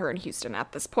billionaire bought her in Houston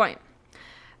at this point.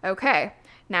 Okay,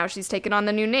 now she's taken on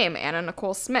the new name, Anna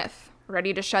Nicole Smith,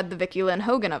 ready to shed the Vicki Lynn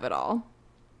Hogan of it all.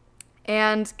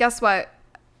 And guess what?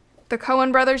 The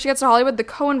Coen brothers, she gets to Hollywood, the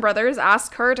Coen brothers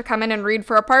ask her to come in and read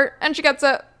for a part, and she gets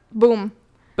it. Boom.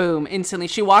 Boom. Instantly.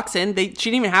 She walks in. She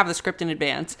didn't even have the script in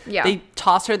advance. Yeah. They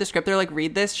toss her the script. They're like,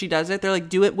 read this. She does it. They're like,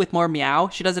 do it with more meow.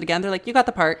 She does it again. They're like, you got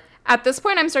the part. At this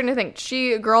point, I'm starting to think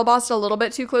she girl bossed a little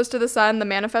bit too close to the sun. The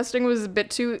manifesting was a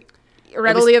bit too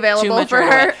readily available for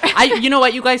her. You know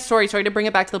what, you guys, sorry to bring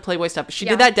it back to the Playboy stuff. She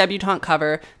did that debutante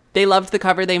cover. They loved the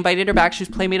cover. They invited her back. She was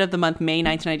Playmate of the Month, May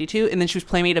 1992. And then she was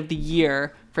Playmate of the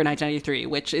Year for 1993,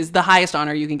 which is the highest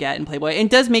honor you can get in Playboy. And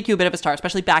does make you a bit of a star,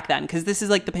 especially back then, because this is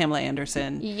like the Pamela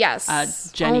Anderson.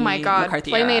 Yes. Jenny oh my God.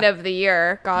 McCarthy Playmate era. of the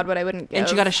Year. God, what I wouldn't give. And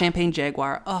she got a champagne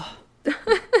Jaguar. Oh.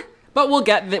 But we'll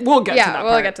get to that part. Yeah,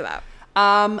 we'll get to that.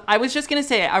 I was just going to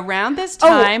say, around this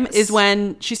time is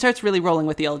when she starts really rolling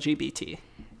with the LGBT.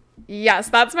 Yes,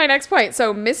 that's my next point.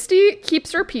 So Misty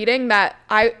keeps repeating that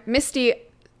Misty,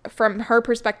 from her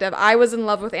perspective, I was in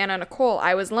love with Anna Nicole.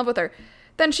 I was in love with her.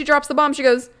 Then she drops the bomb. She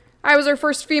goes, I was her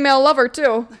first female lover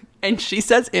too. And she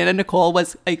says Anna Nicole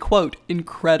was a, quote,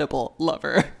 incredible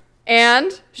lover.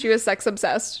 And she was sex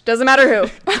obsessed. Doesn't matter who.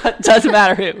 Doesn't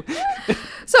matter who.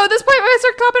 So at this point, when I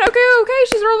start clapping, okay,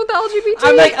 she's rolling with the LGBT.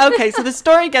 I'm like, okay, so the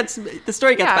story gets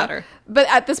better. But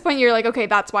at this point, you're like, okay,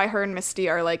 that's why her and Misty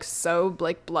are like so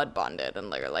like blood bonded,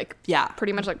 and they're like,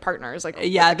 pretty much like partners. Like,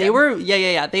 they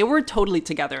were totally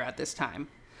together at this time.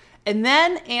 And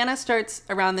then Anna starts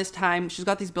around this time. She's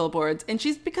got these billboards and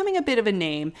she's becoming a bit of a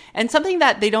name. And something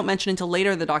that they don't mention until later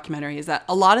in the documentary is that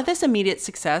a lot of this immediate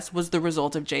success was the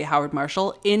result of J. Howard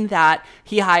Marshall, in that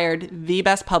he hired the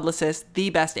best publicist,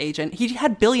 the best agent. He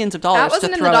had billions of dollars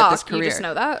to throw at this career. You just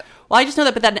know that? Well, I just know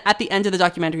that, but then at the end of the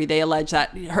documentary, they allege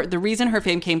that the reason her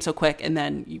fame came so quick and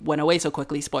then went away so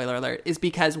quickly, spoiler alert, is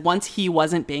because once he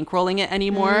wasn't bankrolling it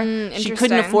anymore, she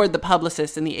couldn't afford the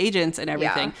publicists and the agents and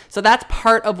everything. Yeah. So that's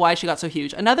part of why she got so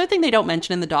huge. Another thing they don't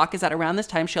mention in the doc is that around this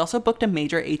time, she also booked a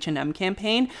major H&M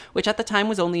campaign, which at the time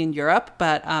was only in Europe.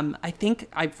 But I think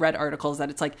I've read articles that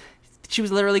it's like she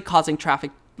was literally causing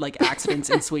traffic like accidents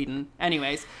in Sweden.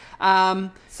 Anyways.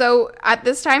 So at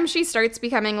this time, she starts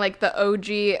becoming like the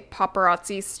OG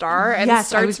paparazzi star and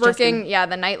starts working, the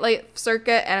nightlife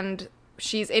circuit, and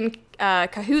she's in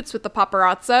cahoots with the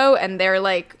paparazzo, and they're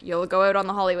like, you'll go out on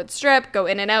the Hollywood Strip, go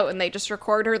in and out, and they just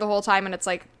record her the whole time, and it's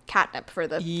like catnip for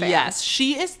the fans. Yes,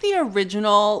 she is the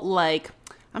original like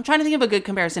I'm trying to think of a good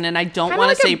comparison, and I don't want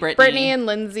to say Britney. Britney and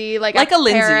Lindsay, like a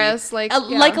Lindsay. Paris, like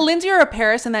a Lindsay or a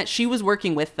Paris, in that she was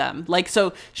working with them. Like,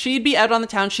 so she'd be out on the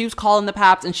town, she was calling the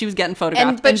paps, and she was getting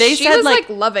photographed. But they said, like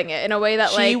loving it in a way that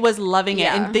she was loving it,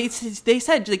 and they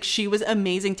said like she was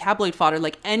amazing tabloid fodder.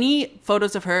 Like any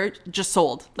photos of her just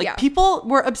sold. Like people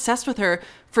were obsessed with her.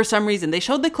 For some reason, they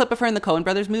showed the clip of her in the Coen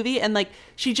Brothers movie, and like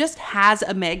she just has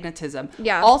a magnetism.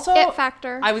 Yeah. Also, it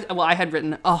factor. I had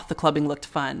written, the clubbing looked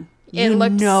fun. It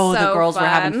looked so the girls fun. were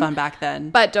having fun back then.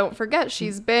 But don't forget,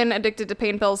 she's been addicted to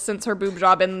pain pills since her boob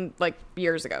job in like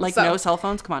years ago. Like no cell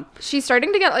phones. Come on. She's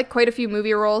starting to get like quite a few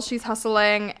movie roles. She's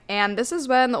hustling, and this is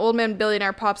when the old man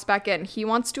billionaire pops back in. He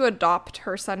wants to adopt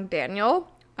her son Daniel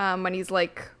when he's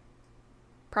like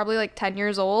probably like 10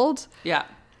 years old. Yeah.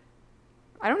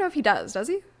 I don't know if he does. Does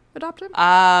he adopt him?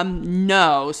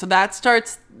 No. So that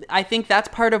starts, I think that's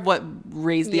part of what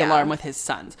raised the alarm with his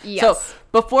sons. Yes. So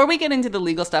before we get into the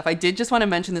legal stuff, I did just want to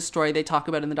mention the story they talk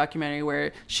about in the documentary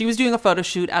where she was doing a photo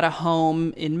shoot at a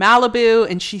home in Malibu,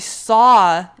 and she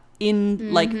saw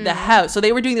in like the house. So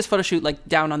they were doing this photo shoot like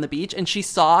down on the beach, and she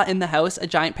saw in the house a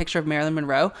giant picture of Marilyn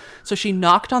Monroe. So she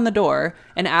knocked on the door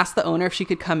and asked the owner if she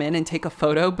could come in and take a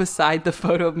photo beside the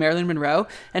photo of Marilyn Monroe.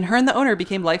 And her and the owner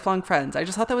became lifelong friends. I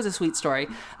just thought that was a sweet story.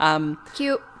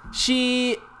 Cute.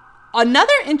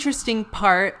 Another interesting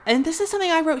part, and this is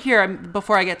something I wrote here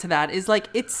before I get to that, is like,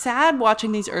 it's sad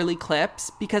watching these early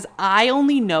clips because I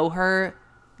only know her,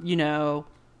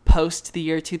 post the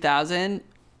year 2000,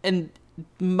 and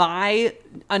my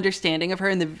understanding of her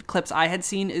in the clips I had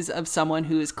seen is of someone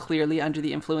who is clearly under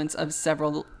the influence of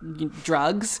several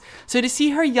drugs. So to see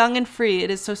her young and free,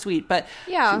 it is so sweet. But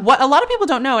what a lot of people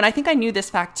don't know, and I think I knew this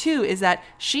fact too, is that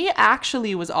she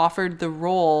actually was offered the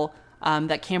role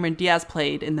that Cameron Diaz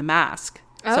played in The Mask.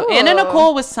 So Anna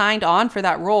Nicole was signed on for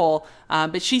that role,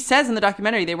 but she says in the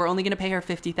documentary they were only going to pay her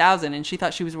 $50,000, and she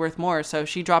thought she was worth more, so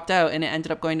she dropped out, and it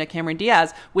ended up going to Cameron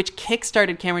Diaz, which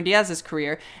kickstarted Cameron Diaz's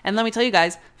career. And let me tell you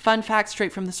guys, fun fact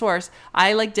straight from the source,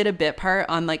 I like did a bit part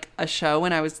on like a show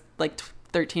when I was like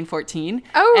 13, 14.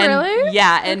 Oh, and, really?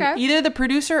 Yeah, and either the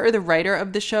producer or the writer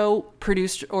of the show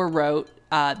produced or wrote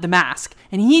The Mask,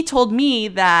 and he told me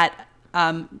that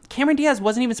Cameron Diaz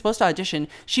wasn't even supposed to audition.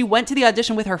 She went to the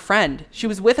audition with her friend. She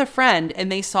was with a friend,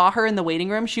 and they saw her in the waiting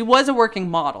room. She was a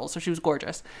working model, so she was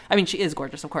gorgeous. I mean, she is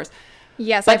gorgeous, of course.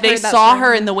 Yes, but they saw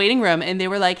her in the waiting room, and they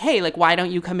were like, "Hey, like, why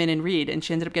don't you come in and read?" And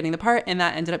she ended up getting the part, and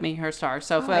that ended up making her a star.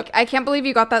 So, I can't believe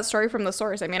you got that story from the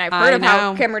source. I mean, I've heard of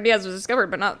how Cameron Diaz was discovered,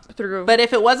 but not through. But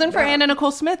if it wasn't for Anna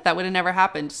Nicole Smith, that would have never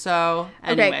happened. So,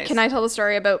 anyways. Okay, can I tell the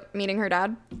story about meeting her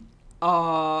dad?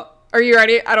 Are you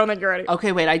ready? I don't think you're ready.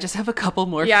 Okay, wait. I just have a couple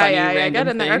more funny random get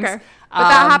in things. there. Okay. But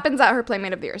that happens at her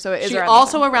Playmate of the Year, so it is she around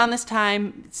also around this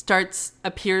time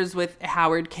appears with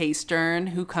Howard K. Stern,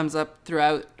 who comes up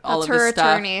throughout all of this stuff.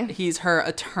 Attorney. He's her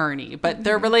attorney, but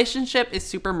their relationship is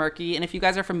super murky, and if you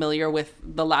guys are familiar with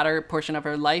the latter portion of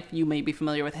her life, you may be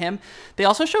familiar with him. They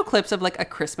also show clips of like a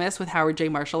Christmas with Howard J.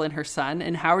 Marshall and her son,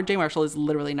 and Howard J. Marshall is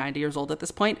literally 90 years old at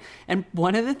this point, and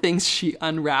one of the things she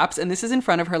unwraps, and this is in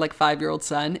front of her like 5-year-old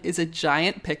son, is a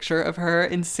giant picture of her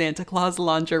in Santa Claus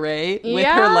lingerie with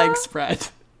her legs spread.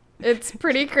 It's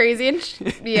pretty crazy, and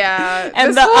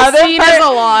and the other scene is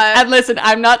a lot. And listen,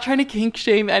 I'm not trying to kink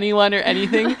shame anyone or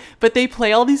anything, but they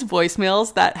play all these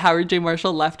voicemails that Howard J.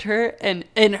 Marshall left her, and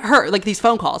her like these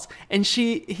phone calls, and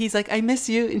he's like, "I miss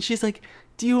you," and she's like,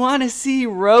 "Do you want to see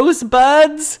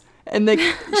rosebuds?" And like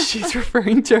she's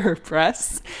referring to her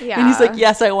breasts, and he's like,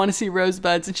 "Yes, I want to see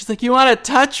rosebuds," and she's like, "You want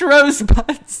to touch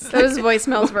rosebuds?" Those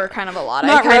voicemails were kind of a lot.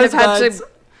 I kind of had to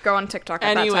go on TikTok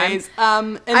at that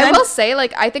time. And I will say,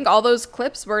 like, I think all those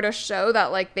clips were to show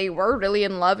that, like, they were really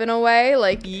in love in a way.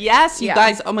 Like, yes, you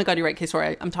guys. Oh my God, you're right. Okay,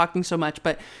 sorry, I'm talking so much,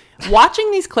 but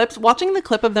watching these clips, watching the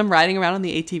clip of them riding around on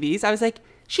the ATVs, I was like,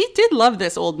 she did love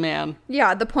this old man.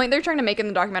 Yeah, the point they're trying to make in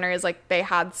the documentary is, like, they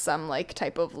had some, like,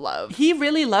 type of love. He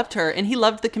really loved her, and he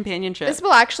loved the companionship. This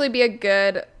will actually be a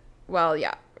good, well,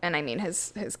 yeah. And I mean,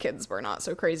 his kids were not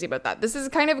so crazy about that. This is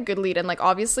kind of a good lead. And like,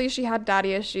 obviously she had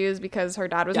daddy issues because her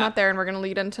dad was not there. And we're going to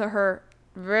lead into her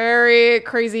very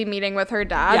crazy meeting with her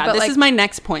dad. Yeah, but this is my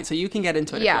next point. So you can get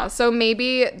into it. Yeah. So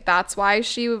maybe that's why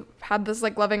she had this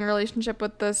like loving relationship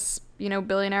with this,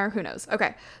 billionaire. Who knows?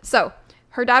 Okay. So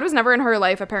her dad was never in her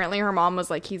life. Apparently her mom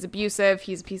was like, he's abusive.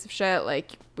 He's a piece of shit.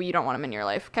 Like, you don't want him in your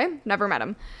life. Okay. Never met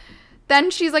him. Then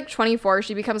she's like 24.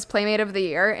 She becomes Playmate of the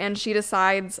Year, and she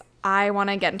decides, I want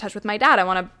to get in touch with my dad. I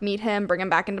want to meet him, bring him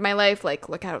back into my life. Like,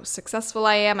 look how successful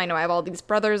I am. I know I have all these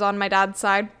brothers on my dad's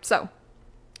side. So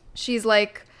she's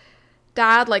like,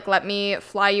 Dad, like, let me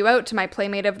fly you out to my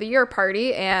Playmate of the Year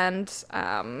party. And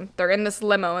they're in this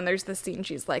limo, and there's this scene.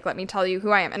 She's like, let me tell you who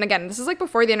I am. And again, this is like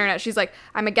before the internet. She's like,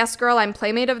 I'm a guest girl. I'm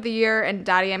Playmate of the Year. And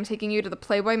Daddy, I'm taking you to the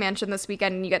Playboy Mansion this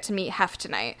weekend, and you get to meet Hef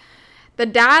tonight. The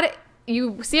dad,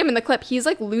 you see him in the clip. He's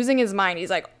like losing his mind. He's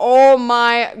like, oh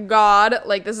my God.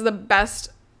 Like, this is the best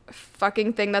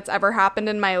fucking thing that's ever happened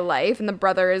in my life. And the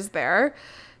brother is there.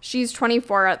 She's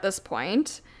 24 at this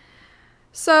point.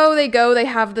 So they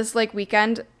have this like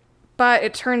weekend, but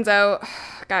it turns out,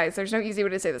 guys, there's no easy way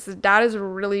to say this. His dad is a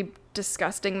really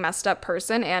disgusting, messed up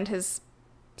person, and his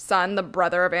son, the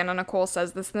brother of Anna Nicole,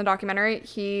 says this in the documentary.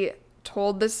 He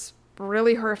told this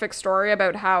really horrific story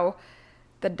about how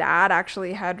the dad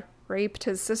actually had raped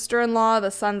his sister-in-law,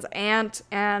 the son's aunt,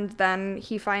 and then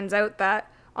he finds out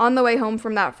that on the way home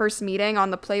from that first meeting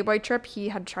on the Playboy trip, he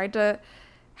had tried to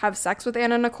have sex with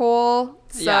Anna Nicole.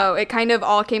 So It kind of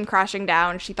all came crashing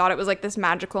down. She thought it was like this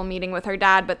magical meeting with her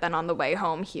dad, but then on the way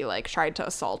home, he like tried to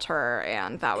assault her,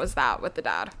 and that was that with the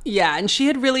dad. Yeah, and she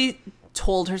had really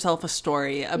told herself a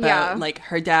story about like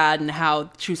her dad and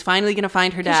how she was finally going to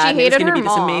find her dad. She hated and it was going to be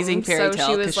mom, this amazing fairy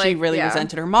tale because like, she really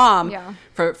resented her mom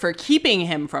for keeping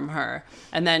him from her.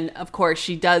 And then, of course,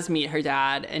 she does meet her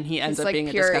dad, and he ends up being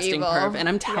a disgusting perv. And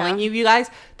I'm telling you guys,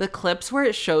 the clips where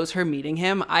it shows her meeting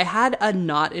him, I had a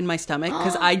knot in my stomach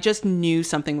because I just knew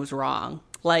something was wrong.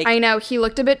 Like, I know, he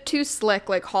looked a bit too slick,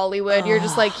 like Hollywood. You're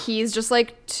just like, he's just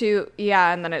like too,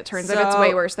 and then it turns out it's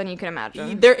way worse than you can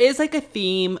imagine. There is like a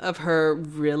theme of her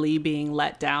really being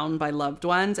let down by loved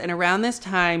ones, and around this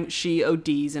time, she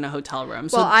ODs in a hotel room.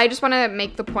 Well, I just want to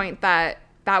make the point that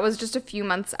was just a few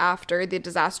months after the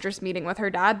disastrous meeting with her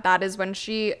dad. That is when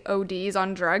she ODs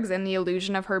on drugs, and the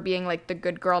illusion of her being like the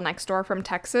good girl next door from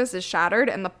Texas is shattered,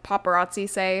 and the paparazzi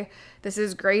say, this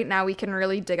is great, now we can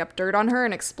really dig up dirt on her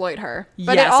and exploit her.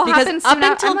 But yes, it all because happens up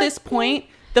until this point,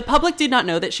 the public did not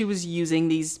know that she was using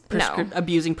these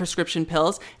abusing prescription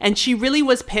pills, and she really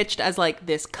was pitched as like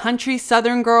this country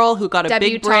southern girl who got a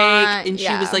big break, and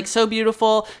she was like so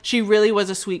beautiful. She really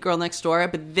was a sweet girl next door,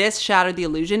 but this shattered the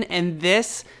illusion, and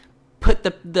this put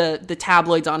the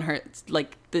tabloids on her,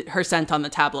 like her scent on the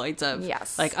tabloids of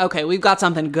like, okay, we've got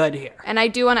something good here. And I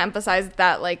do want to emphasize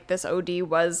that like this OD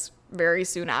was very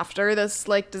soon after this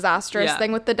like disastrous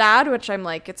thing with the dad, which I'm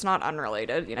like, it's not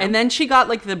unrelated, you know. And then she got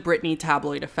like the Britney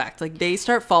tabloid effect. Like they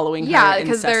start following her. Yeah,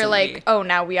 because they're like, oh,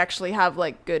 now we actually have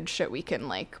like good shit we can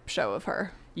like show of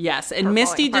her. Yes, and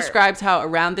Misty describes how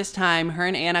around this time, her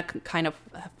and Anna kind of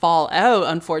fall out,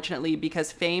 unfortunately,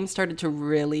 because fame started to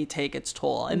really take its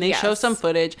toll. And they show some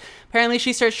footage. Apparently,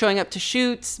 she starts showing up to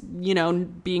shoots, you know,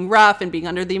 being rough and being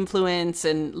under the influence,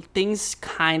 and things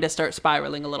kind of start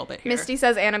spiraling a little bit here. Misty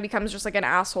says Anna becomes just like an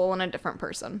asshole and a different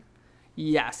person.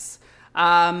 Yes.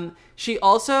 She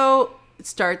also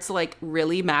starts like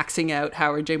really maxing out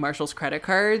Howard J. Marshall's credit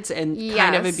cards and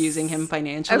kind of abusing him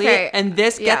financially. Okay. And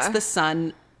this gets the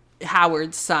son,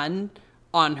 Howard's son,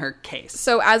 on her case.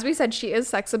 So as we said, she is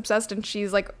sex obsessed, and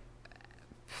she's like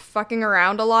fucking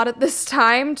around a lot at this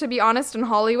time, to be honest, in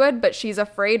Hollywood, but she's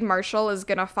afraid Marshall is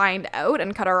gonna find out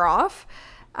and cut her off.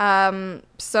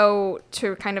 So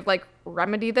to kind of like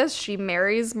remedy this, she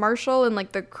marries Marshall in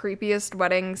like the creepiest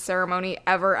wedding ceremony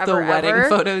ever. The wedding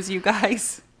photos, you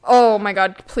guys. Oh my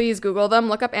God, please Google them.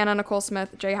 Look up Anna Nicole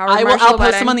Smith, J. Howard Marshall I'll post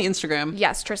wedding. them on the Instagram.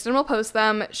 Yes, Tristan will post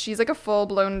them. She's like a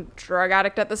full-blown drug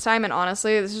addict at this time, and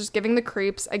honestly, this is just giving the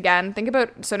creeps. Again, think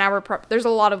about, so now there's a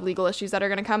lot of legal issues that are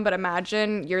going to come, but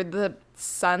imagine you're the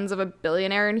sons of a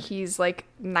billionaire, and he's like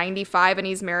 95, and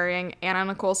he's marrying Anna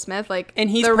Nicole Smith. Like, and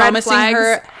he's promising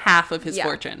her half of his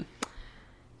fortune.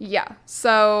 Yeah,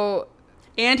 so...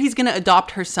 And he's going to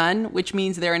adopt her son, which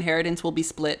means their inheritance will be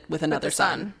split with another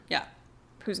son. Yeah.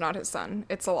 Who's not his son.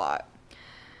 It's a lot.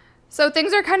 So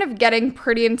things are kind of getting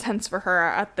pretty intense for her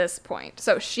at this point.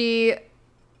 So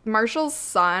Marshall's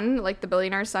son, like the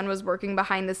billionaire's son, was working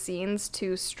behind the scenes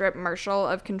to strip Marshall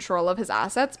of control of his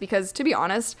assets because, to be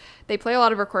honest, they play a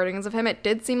lot of recordings of him. It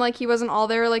did seem like he wasn't all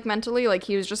there, like, mentally. Like,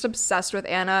 he was just obsessed with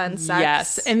Anna and sex.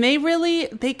 Yes, and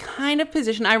they kind of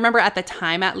positioned, I remember at the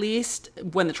time, at least,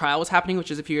 when the trial was happening, which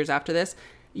is a few years after this,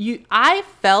 I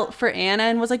felt for Anna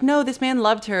and was like, no, this man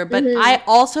loved her. But I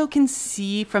also can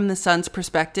see from the son's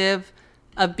perspective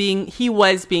of he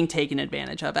was being taken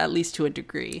advantage of, at least to a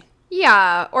degree.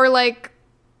 Yeah, or like,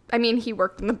 I mean, he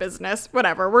worked in the business.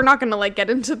 Whatever. We're not going to, like, get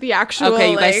into the actual,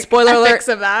 okay, you guys, spoiler alert,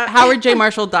 of that. Howard J.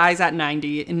 Marshall dies at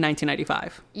 90 in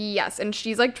 1995. Yes, and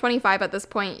she's, like, 25 at this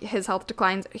point. His health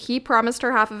declines. He promised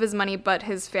her half of his money, but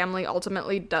his family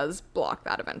ultimately does block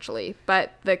that eventually.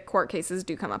 But the court cases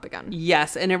do come up again.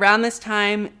 Yes, and around this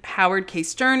time, Howard K.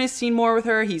 Stern is seen more with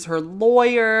her. He's her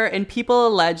lawyer, and people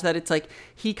allege that it's, like,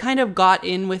 he kind of got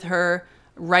in with her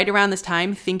right around this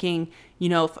time thinking, you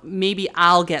know, maybe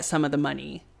I'll get some of the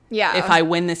money. Yeah. If I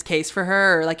win this case for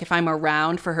her, or like if I'm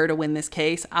around for her to win this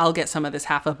case, I'll get some of this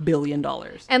 $500 million.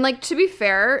 And like, to be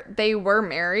fair, they were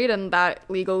married, and that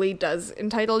legally does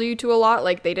entitle you to a lot.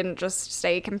 Like, they didn't just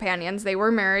stay companions. They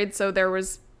were married. So there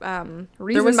was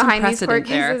reason behind these court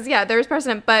cases. Yeah, there was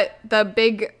precedent. But the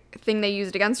big thing they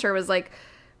used against her was like,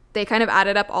 they kind of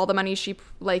added up all the money she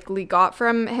likely got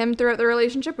from him throughout the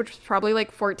relationship, which was probably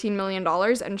like $14 million,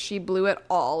 and she blew it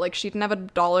all. Like, she didn't have a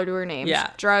dollar to her name.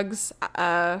 Yeah. Drugs,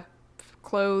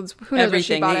 clothes, who knows what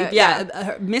she bought it.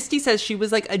 Yeah. Misty says she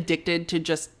was like addicted to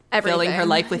just filling her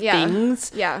life with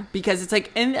things. Yeah. Because it's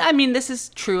like, and I mean, this is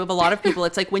true of a lot of people.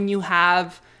 It's like when you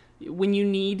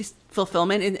need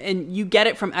fulfillment and you get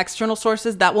it from external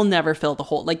sources, that will never fill the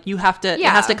hole. Like, you have to, it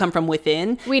has to come from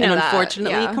within. We know and that.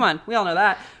 Unfortunately, come on, we all know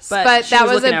that. But that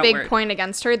was a big point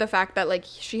against her, the fact that like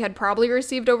she had probably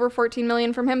received over 14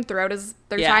 million from him throughout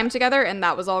their time together, and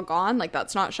that was all gone. Like,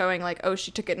 that's not showing like, oh,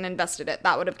 she took it and invested it.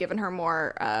 That would have given her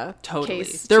more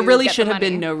case. There really should have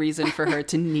been no reason for her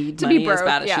to need to money be broke, as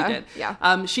bad as she did.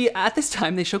 Yeah. She, at this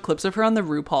time, they show clips of her on the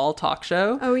RuPaul talk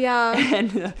show. Oh yeah.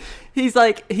 And he's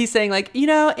saying like, you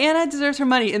know, Anna deserves her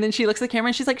money, and then she looks at the camera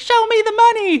and she's like, show me the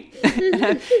money.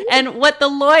 And what the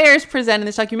lawyers present in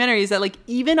this documentary is that like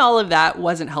even all of that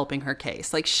wasn't helping her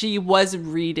case. Like, she was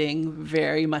reading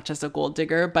very much as a gold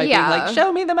digger by being like,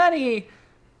 show me the money.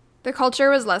 The culture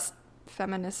was less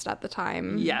feminist at the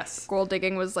time. Yes. Gold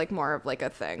digging was like more of like a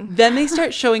thing. Then they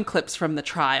start showing clips from the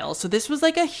trial. So this was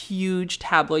like a huge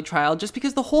tabloid trial just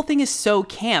because the whole thing is so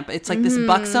camp. It's like this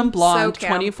buxom blonde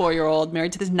 24-year-old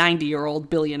married to this 90-year-old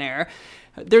billionaire.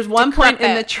 There's one point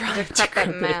in the trial.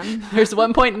 There's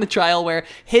one point in the trial where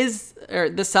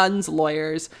the son's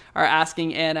lawyers are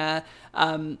asking Anna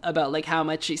about like how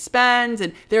much she spends,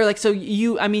 and they're like, so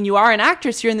you are an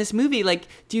actress, you're in this movie, like,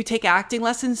 do you take acting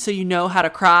lessons so you know how to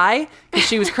cry? Because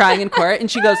she was crying in court, and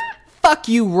she goes, fuck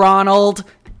you, Ronald,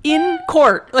 in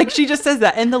court. Like, she just says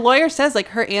that, and the lawyer says like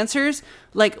her answers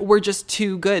like were just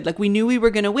too good. Like, we knew we were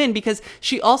gonna win, because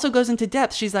she also goes into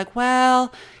depth. She's like,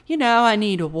 well, you know, I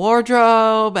need a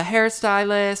wardrobe, a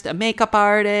hairstylist, a makeup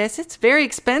artist. It's very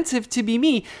expensive to be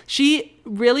me. She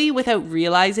really, without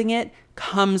realizing it,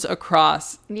 comes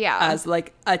across as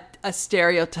like a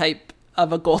stereotype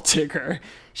of a gold digger.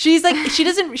 She's like,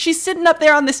 she's sitting up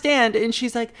there on the stand and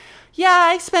she's like, yeah,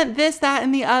 I spent this, that,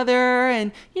 and the other,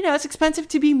 and you know, it's expensive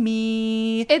to be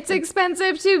me. It's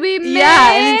expensive to be me.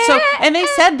 Yeah, and they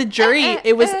said the jury,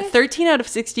 it was 13 out of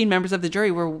 16 members of the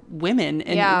jury were women,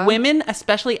 and women,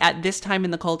 especially at this time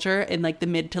in the culture in like the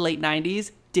mid to late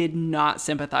 90s, did not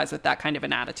sympathize with that kind of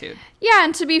an attitude. Yeah,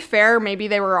 and to be fair, maybe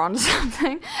they were onto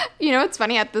something. You know, it's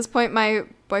funny, at this point, my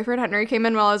boyfriend Henry came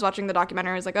in while I was watching the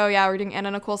documentary. I was like, oh yeah, we're doing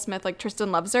Anna Nicole Smith, like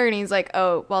Tristan loves her, and he's like,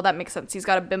 oh, well, that makes sense, he's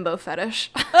got a bimbo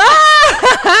fetish.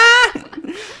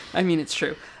 I mean, it's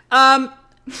true.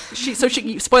 She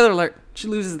spoiler alert, she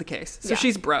loses the case, so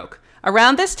she's broke.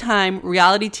 Around this time,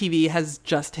 reality TV has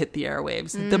just hit the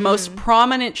airwaves. The most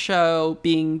prominent show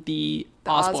being the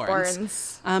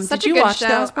Osbournes. Such did you a good watch show.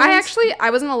 the Osbournes? I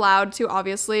wasn't allowed to,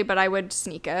 obviously, but I would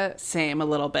sneak it. Same, a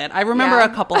little bit. I remember a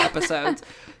couple episodes.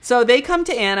 So they come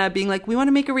to Anna being like, we want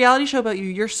to make a reality show about you.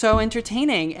 You're so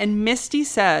entertaining. And Misty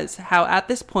says how at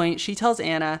this point, she tells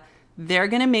Anna, they're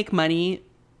going to make money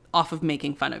off of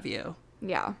making fun of you.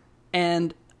 Yeah.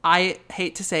 And I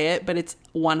hate to say it, but it's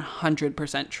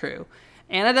 100% true.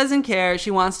 Anna doesn't care.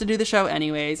 She wants to do the show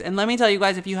anyways. And let me tell you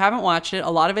guys, if you haven't watched it, a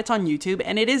lot of it's on YouTube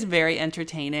and it is very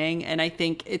entertaining. And I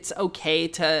think it's okay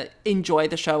to enjoy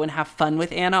the show and have fun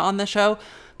with Anna on the show.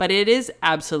 But it is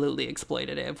absolutely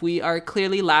exploitative. We are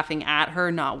clearly laughing at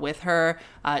her, not with her.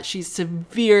 She's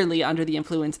severely under the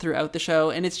influence throughout the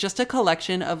show. And it's just a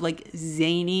collection of like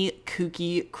zany,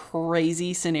 kooky,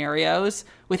 crazy scenarios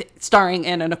starring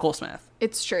Anna Nicole Smith.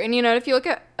 It's true. And you know, if you look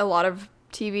at a lot of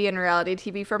TV and reality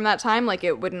TV from that time, like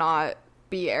it would not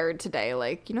be aired today.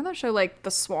 Like, you know that show like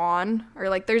The Swan, or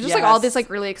like there's just like all this like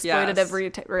really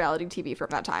exploitative reality TV from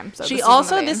that time. So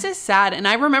this is sad, and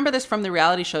I remember this from the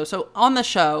reality show. So on the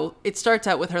show, it starts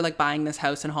out with her like buying this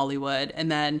house in Hollywood,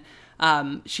 and then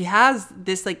She has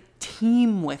this like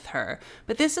team with her.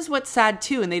 But this is what's sad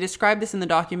too, and they describe this in the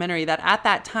documentary, that at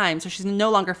that time, so she's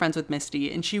no longer friends with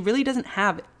Misty, and she really doesn't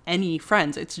have any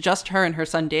friends. It's just her and her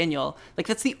son Daniel. Like,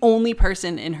 that's the only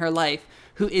person in her life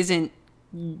who isn't,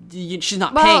 she's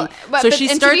not paying. So she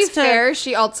starts to be fair,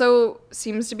 she also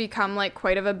seems to become like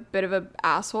quite a bit of a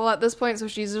asshole at this point, so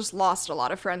she's just lost a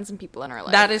lot of friends and people in her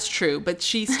life. That is true, but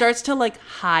she starts to like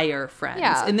hire friends.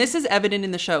 Yeah. And this is evident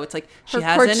in the show. It's like she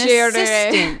has an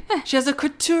assistant, she has a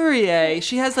couturier,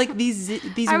 she has like these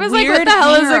I was weird like, what the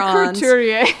hell is a hang-ons.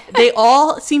 couturier? They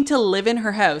all seem to live in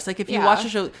her house. Like, if you Yeah. watch the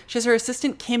show, she has her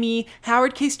assistant Kimmy,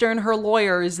 Howard K. Stern, her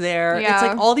lawyer, is there. Yeah. It's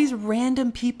like all these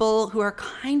random people who are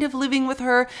kind of living with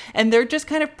her, and they're just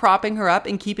kind of propping her up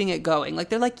and keeping it going. Like,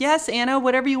 they're like, yes, Anna,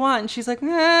 whatever you want. And she's like,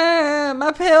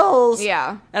 my pills.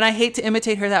 Yeah. And I hate to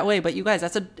imitate her that way, but you guys,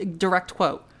 that's a direct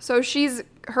quote. So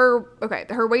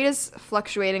her weight is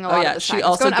fluctuating a lot of the time. She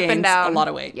also it's going gains up and down. a lot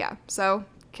of weight. Yeah. So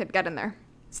kid, get in there.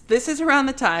 This is around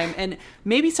the time, and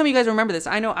maybe some of you guys remember this.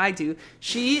 I know I do.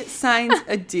 She signs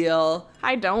a deal.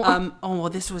 I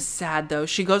don't. This was sad though.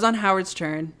 She goes on Howard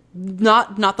Stern,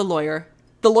 not the lawyer.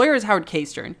 The lawyer is Howard K.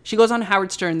 Stern. She goes on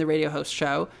Howard Stern, the radio host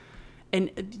show.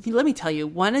 And let me tell you,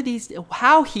 one of these,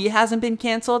 how he hasn't been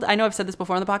canceled. I know I've said this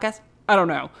before on the podcast. I don't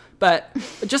know, but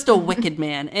just a wicked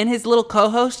man. And his little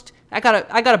co-host, I got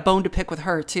a bone to pick with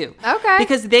her too. Okay.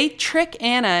 Because they trick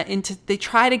Anna they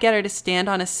try to get her to stand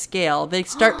on a scale. They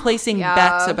start placing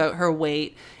bets about her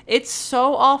weight. It's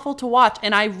so awful to watch.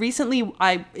 And I recently,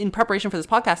 in preparation for this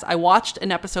podcast, I watched an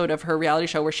episode of her reality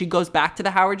show where she goes back to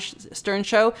the Howard Stern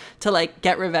show to like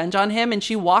get revenge on him. And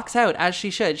she walks out, as she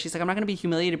should. She's like, I'm not going to be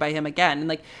humiliated by him again. And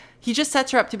like, he just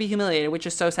sets her up to be humiliated, which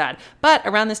is so sad. But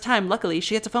around this time, luckily,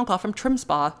 she gets a phone call from Trim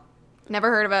Spa. Never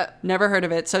heard of it. Never heard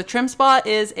of it. So Trim Spa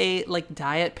is a like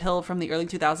diet pill from the early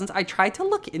 2000s. I tried to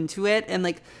look into it and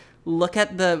like look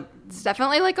at the... It's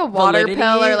definitely like a water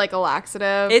pill or like a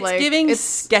laxative. It's like, giving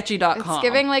sketchy.com. It's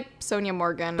giving like Sonia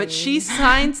Morgan. But she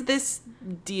signs this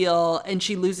deal and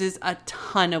she loses a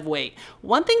ton of weight.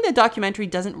 One thing the documentary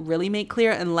doesn't really make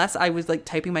clear, unless I was like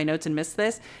typing my notes and missed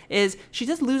this, is she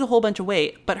does lose a whole bunch of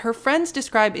weight, but her friends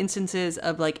describe instances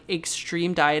of like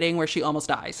extreme dieting where she almost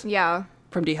dies. Yeah.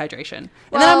 From dehydration. And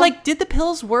then I'm like, did the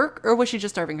pills work or was she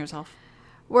just starving herself?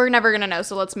 We're never going to know,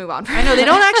 so let's move on. I know, they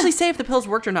don't actually say if the pills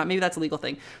worked or not. Maybe that's a legal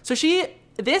thing. So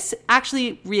this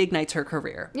actually reignites her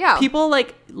career. Yeah. People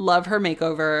like love her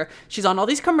makeover. She's on all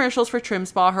these commercials for Trim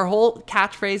Spa. Her whole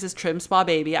catchphrase is Trim Spa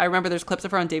baby. I remember there's clips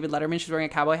of her on David Letterman. She's wearing a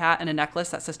cowboy hat and a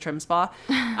necklace that says Trim Spa.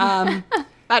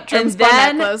 That Trim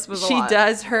Spa necklace was a lot. She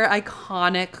does her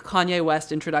iconic Kanye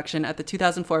West introduction at the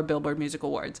 2004 Billboard Music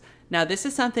Awards. Now, this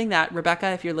is something that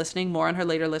Rebecca, if you're listening, more on her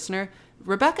later listener,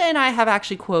 Rebecca and I have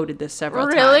actually quoted this several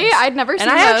times. Really? I'd never seen this.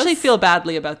 And I actually feel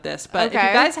badly about this. But if you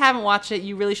guys haven't watched it,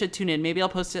 you really should tune in. Maybe I'll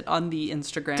post it on the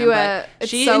Instagram. Do it.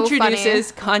 It's she so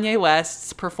introduces funny. Kanye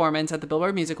West's performance at the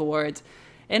Billboard Music Awards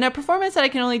in a performance that I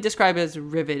can only describe as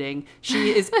riveting. She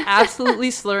is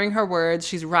absolutely slurring her words.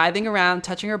 She's writhing around,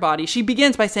 touching her body. She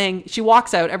begins by saying, she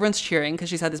walks out, everyone's cheering because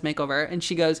she's had this makeover, and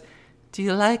she goes, "Do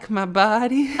you like my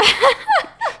body?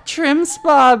 Trim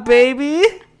Spa, baby."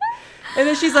 And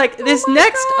then she's like, this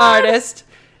next artist,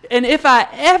 and if I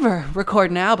ever record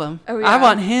an album, I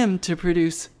want him to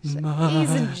produce my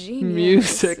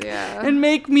music and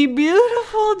make me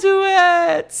beautiful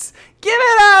duets. Give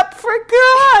it up for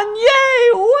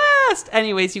Kanye West.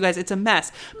 Anyways, you guys, it's a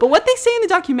mess. But what they say in the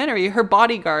documentary, her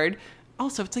bodyguard...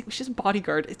 Also, it's like, she's a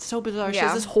bodyguard. It's so bizarre. She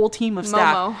has this whole team of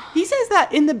staff. Momo. He says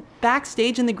that in the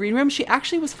backstage in the green room, she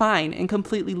actually was fine and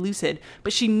completely lucid,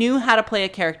 but she knew how to play a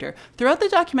character. Throughout the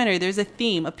documentary, there's a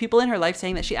theme of people in her life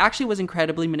saying that she actually was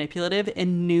incredibly manipulative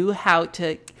and knew how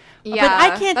to... Yeah,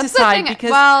 but I can't decide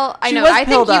because I know. I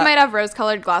think you up. might have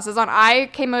rose-colored glasses on. I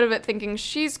came out of it thinking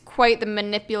she's quite the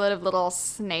manipulative little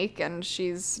snake, and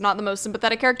she's not the most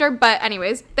sympathetic character. But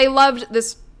anyways, they loved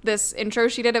this intro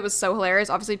she did. It was so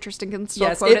hilarious. Obviously, Tristan can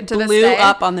still quote it to this day. It blew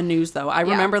up on the news, though. I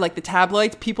remember, like, the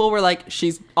tabloids, people were like,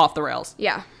 she's off the rails.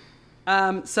 Yeah.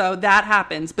 So that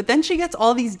happens. But then she gets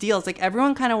all these deals. Like,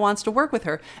 everyone kind of wants to work with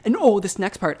her. And, this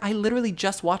next part. I literally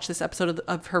just watched this episode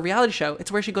of her reality show.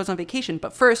 It's where she goes on vacation.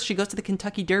 But first, she goes to the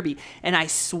Kentucky Derby. And I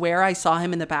swear I saw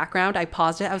him in the background. I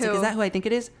paused it. I was like, is that who I think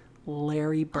it is?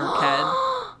 Larry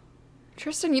Burkhead.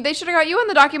 Tristan, they should have got you in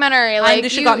the documentary. Like, they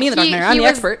should have got me in the documentary. I'm the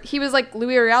expert. He was like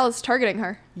Louis Real targeting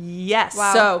her. Yes.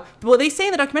 Wow. So, they say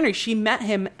in the documentary she met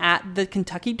him at the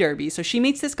Kentucky Derby. So she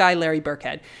meets this guy, Larry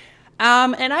Burkhead.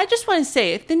 And I just want to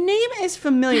say, if the name is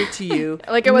familiar to you,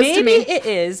 like it was to me, it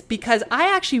is, because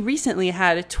I actually recently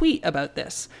had a tweet about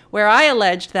this where I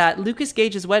alleged that Lucas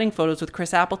Gage's wedding photos with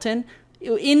Chris Appleton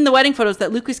in the wedding photos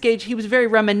that Lucas Gage, he was very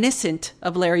reminiscent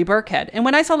of Larry Birkhead. And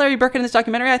when I saw Larry Birkhead in this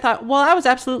documentary, I thought, well, I was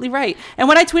absolutely right. And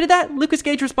when I tweeted that, Lucas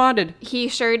Gage responded. He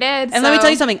sure did. And let me tell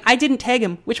you something. I didn't tag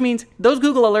him, which means those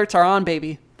Google alerts are on,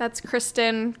 baby. That's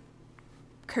Kristen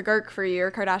Kagurk for you,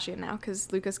 or Kardashian now,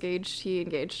 because Lucas Gage, he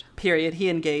engaged. Period. He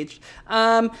engaged.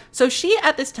 So she,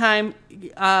 at this time,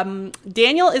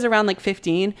 Daniel is around like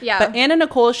 15. Yeah. But Anna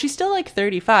Nicole, she's still like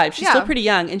 35. She's still pretty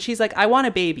young. And she's like, I want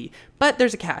a baby. But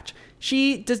there's a catch.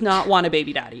 She does not want a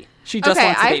baby daddy. She just wants a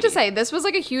baby. Okay, I have to say, this was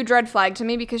like a huge red flag to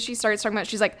me, because she starts talking about,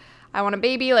 she's like, I want a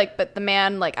baby, like, but the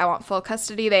man, like, I want full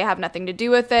custody. They have nothing to do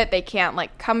with it. They can't,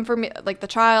 like, come for me, like, the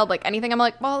child, like, anything. I'm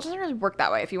like, well, it doesn't really work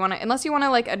that way if you want to, unless you want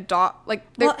to, like, adopt, like.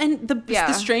 Well, and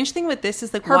the strange thing with this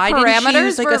is, like, why didn't she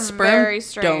use, like, a sperm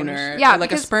donor? Yeah, or,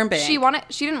 like, a sperm bank?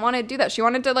 She didn't want to do that. She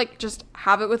wanted to, like, just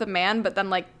have it with a man, but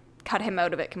then, like, cut him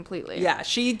out of it completely. Yeah,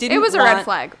 she didn't. It was a red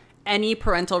flag. Any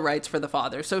parental rights for the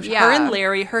father. So her and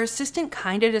Larry, her assistant,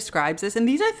 kind of describes this, and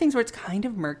these are things where it's kind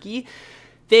of murky.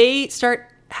 They start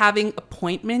having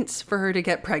appointments for her to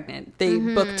get pregnant. They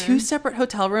book 2 separate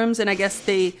hotel rooms, and I guess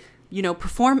they,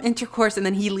 perform intercourse, and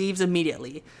then he leaves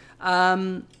immediately.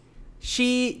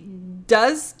 She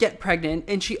does get pregnant,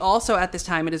 and she also, at this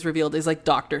time, it is revealed, is like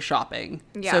doctor shopping.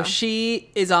 Yeah. So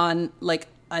she is on like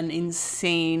an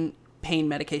insane pain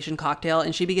medication cocktail,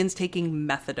 and she begins taking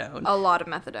methadone. A lot of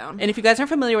methadone. And if you guys aren't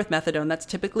familiar with methadone, that's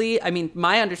typically,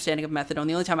 my understanding of methadone,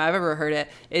 the only time I've ever heard it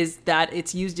is that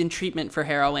it's used in treatment for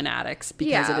heroin addicts,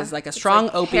 because it is like a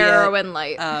strong opiate. Heroin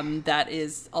light. That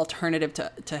is alternative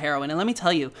to heroin. And let me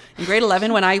tell you, in grade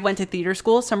 11, when I went to theater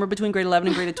school, somewhere between grade 11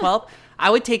 and grade 12,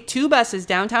 I would take 2 buses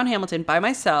downtown Hamilton by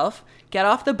myself, get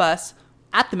off the bus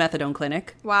at the methadone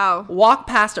clinic. Wow. Walk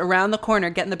past around the corner,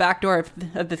 get in the back door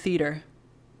of the theater.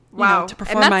 Wow. To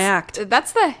perform my act.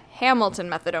 That's the Hamilton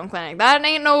methadone clinic. That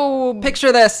ain't no...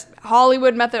 Picture this.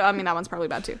 Hollywood methadone. That one's probably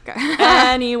bad too. Okay.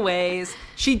 Anyways,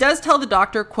 she does tell the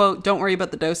doctor, quote, don't worry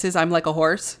about the doses. I'm like a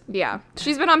horse. Yeah.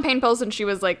 She's been on pain pills since she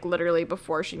was like literally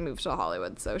before she moved to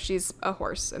Hollywood. So she's a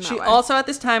horse in that way. She also at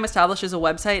this time establishes a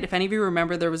website. If any of you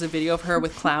remember, there was a video of her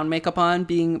with clown makeup on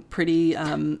being pretty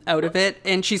out of it.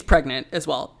 And she's pregnant as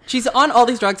well. She's on all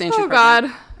these drugs and she's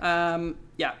pregnant. God.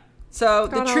 Yeah. So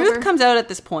the truth comes out at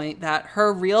this point that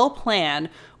her real plan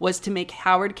was to make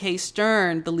Howard K.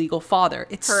 Stern the legal father.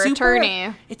 It's her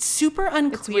attorney. It's super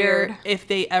unclear if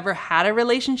they ever had a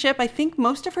relationship. I think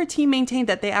most of her team maintained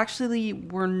that they actually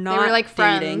were not they were like dating.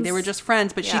 Friends. They were just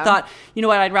friends. But she thought, you know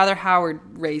what, I'd rather Howard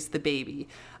raise the baby.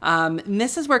 And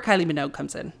this is where Kylie Minogue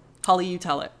comes in. Holly, you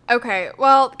tell it. Okay.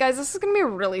 Well, guys, this is going to be a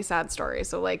really sad story.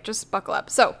 So, like, just buckle up.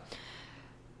 So...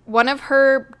 one of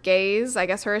her gays, I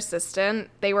guess her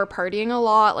assistant, they were partying a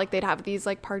lot. Like, they'd have these,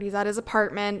 like, parties at his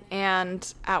apartment.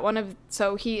 And at one of...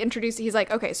 so he's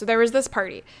like, okay, so there was this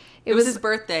party. It was his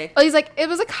birthday. Oh, he's like, it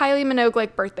was a Kylie Minogue,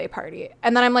 like, birthday party.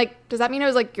 And then I'm like, does that mean it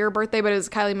was, like, your birthday, but it was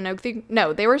Kylie Minogue thing?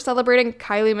 No, they were celebrating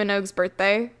Kylie Minogue's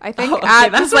birthday, I think. I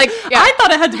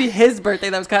thought it had to be his birthday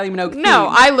that was Kylie Minogue themed. No,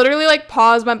 I literally, like,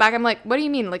 paused, went back. I'm like, what do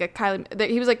you mean, like, a Kylie...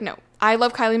 he was like, no, I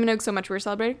love Kylie Minogue so much. We were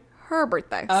celebrating her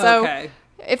birthday. Oh, okay.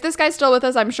 If this guy's still with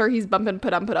us, I'm sure he's bumping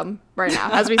Padum right now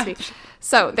as we speak.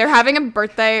 So they're having a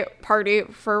birthday party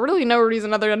for really no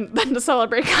reason other than to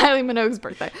celebrate Kylie Minogue's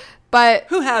birthday. But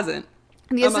who hasn't?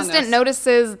 The assistant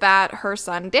notices that her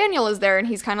son Daniel is there, and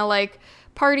he's kind of like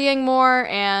partying more,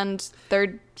 and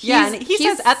he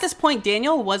says at this point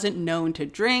Daniel wasn't known to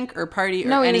drink or party or anything.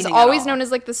 No, he's always known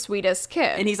as like the sweetest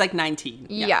kid, and he's like 19.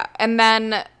 Yeah, and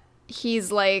then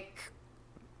he's like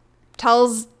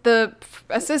tells the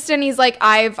assistant, he's like,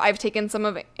 I've taken some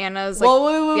of Anna's, like...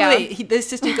 Whoa, wait. The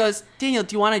assistant goes, Daniel,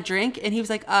 do you want a drink? And he was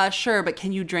like, sure, but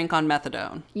can you drink on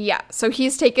methadone? Yeah, so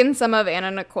he's taken some of Anna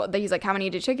Nicole... he's like, how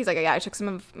many did you take? He's like, yeah, I took some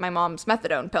of my mom's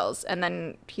methadone pills. And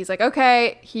then he's like,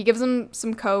 okay. He gives him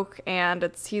some Coke, and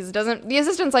the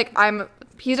assistant's like,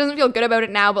 he doesn't feel good about it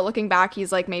now, but looking back,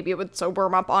 he's like, maybe it would sober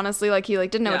him up, honestly. Like, he,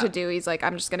 like, didn't know what to do. He's like,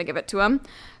 I'm just gonna give it to him.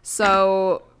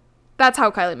 So... that's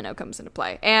how Kylie Minogue comes into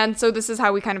play. And so this is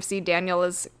how we kind of see Daniel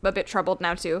is a bit troubled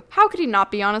now too. How could he not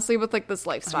be, honestly, with like this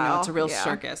lifestyle? I know, it's a real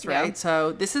circus, right? Yeah.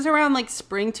 So this is around like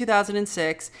spring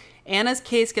 2006. Anna's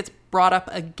case gets brought up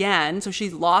again. So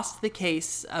she's lost the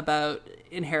case about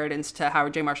inheritance to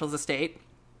Howard J. Marshall's estate.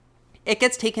 It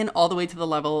gets taken all the way to the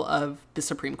level of the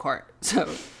Supreme Court. So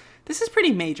this is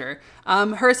pretty major.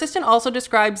 Her assistant also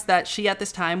describes that she at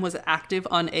this time was active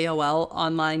on AOL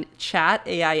online chat,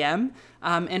 AIM.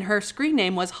 And her screen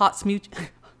name was Hot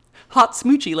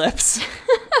Smoochy Lips.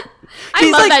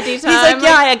 I love that detail. He's like,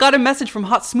 yeah, I got a message from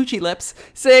Hot Smoochy Lips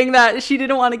saying that she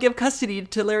didn't want to give custody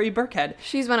to Larry Burkhead.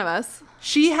 She's one of us.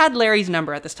 She had Larry's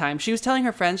number at this time. She was telling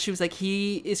her friends, she was like,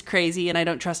 he is crazy and I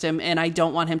don't trust him and I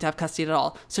don't want him to have custody at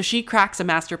all. So she cracks a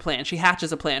master plan. She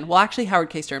hatches a plan. Well, actually,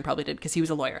 Howard K. Stern probably did because he was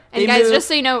a lawyer. And guys, just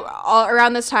so you know, all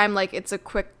around this time, like, it's a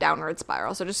quick downward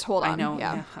spiral. So just hold on. I know.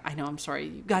 Yeah. I know. I'm sorry.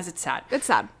 You guys, it's sad. It's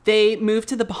sad. They moved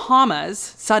to the Bahamas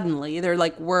suddenly. They're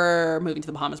like, we're moving to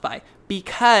the Bahamas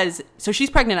because so she's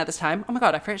pregnant at this time. Oh my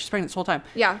God, I forgot she's pregnant this whole time.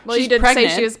 Yeah, well, she's you did say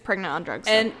she was pregnant on drugs.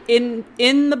 So. And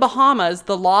in the Bahamas,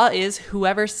 the law is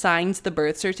whoever signs the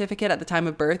birth certificate at the time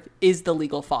of birth is the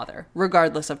legal father,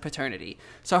 regardless of paternity.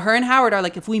 So her and Howard are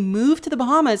like, if we move to the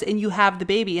Bahamas and you have the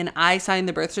baby and I sign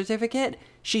the birth certificate,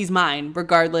 she's mine,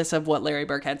 regardless of what Larry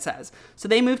Burkhead says. So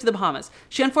they moved to the Bahamas.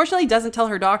 She unfortunately doesn't tell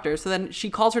her doctor. So then she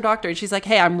calls her doctor and she's like,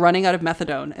 hey, I'm running out of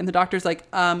methadone. And the doctor's like,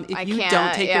 if you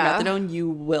don't take your methadone, you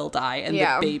will die and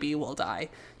the baby will die.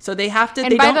 So they have to,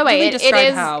 and they by don't the way, really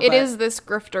describe how. It is this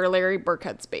grifter Larry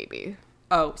Burkhead's baby.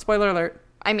 Oh, spoiler alert.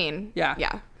 I mean,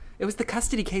 yeah. It was the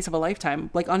custody case of a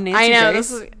lifetime, like on Nancy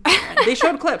Grace. They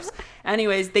showed clips.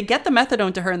 Anyways, they get the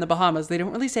methadone to her in the Bahamas. They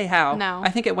don't really say how. No. I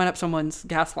think it went up someone's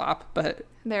gas lap, but...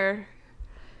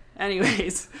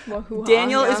 Anyways, well,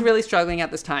 Daniel is really struggling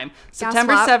at this time.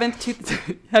 September 7th...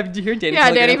 Did you hear Danny?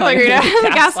 Yeah, Danny figured out the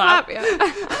gas lap.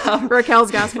 Yeah.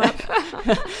 Raquel's gas lap.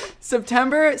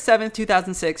 September 7th,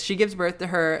 2006, she gives birth to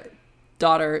her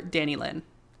daughter, Danny Lynn.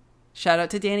 Shout out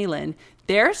to Danny Lynn.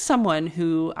 There's someone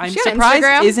who I'm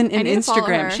surprised isn't in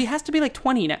Instagram. She has to be like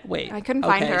 20 now. Wait. I couldn't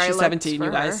find her. She's 17,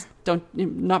 you guys.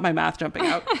 Not my math jumping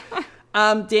out.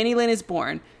 Danny Lynn is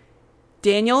born.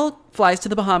 Daniel flies to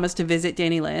the Bahamas to visit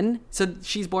Danny Lynn. So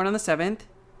she's born on the 7th.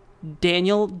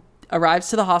 Daniel arrives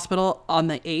to the hospital on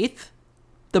the 8th.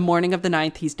 The morning of the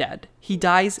 9th, he's dead. He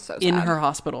dies in her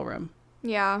hospital room.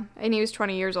 Yeah, and he was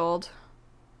 20 years old.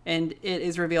 And it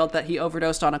is revealed that he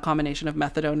overdosed on a combination of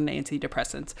methadone and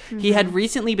antidepressants. Mm-hmm. He had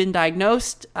recently been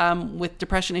diagnosed with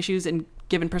depression issues and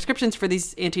given prescriptions for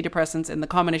these antidepressants, and the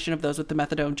combination of those with the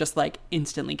methadone just like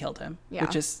instantly killed him,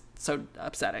 which is so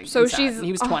upsetting. So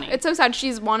he was 20. It's so sad.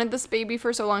 She's wanted this baby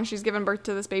for so long. She's given birth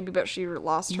to this baby, but she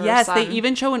lost her son. They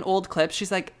even show in old clips.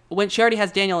 She's like, when she already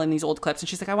has Daniel in these old clips, and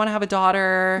she's like, I want to have a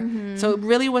daughter. Mm-hmm. So it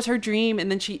really was her dream. And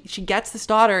then she gets this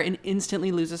daughter and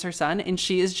instantly loses her son, and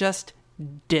she is just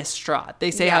distraught.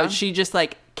 They say how she just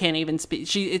like can't even speak.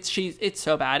 It's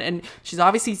so bad, and she's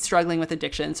obviously struggling with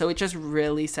addiction, so it just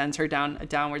really sends her down a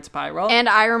downward spiral. And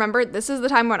I remember this is the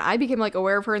time when I became like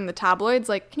aware of her in the tabloids.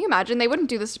 Like, can you imagine? They wouldn't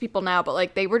do this to people now, but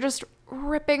like they were just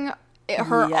ripping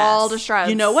her all to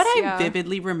shreds. You know what I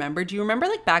vividly remember? Do you remember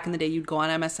like back in the day you'd go on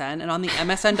MSN, and on the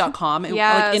MSN.com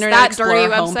like Internet Explorer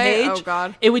homepage, oh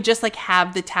god, it would just like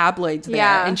have the tabloids there,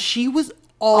 and she was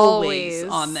always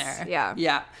on there.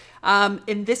 Yeah.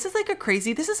 And this is like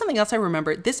this is something else I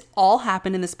remember. This all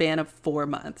happened in the span of 4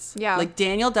 months. Yeah. Like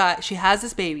Daniel died. She has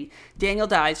this baby. Daniel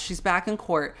dies. She's back in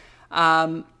court.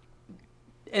 And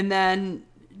then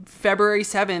February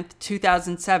 7th,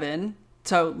 2007.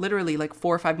 So literally like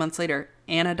 4 or 5 months later,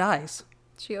 Anna dies.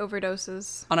 She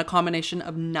overdoses on a combination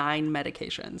of 9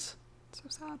 medications. So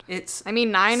sad. I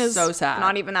mean, 9 is so sad.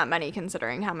 Not even that many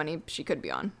considering how many she could be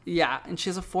on. Yeah, and she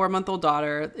has a 4-month-old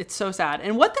daughter. It's so sad.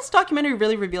 And what this documentary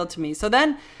really revealed to me, so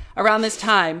then around this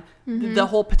time, the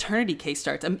whole paternity case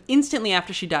starts. Instantly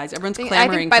after she dies, everyone's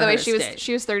clamoring by for the way, her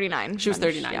she was 39. She was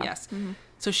 39, yes. Mm-hmm.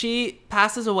 So she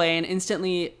passes away, and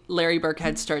instantly Larry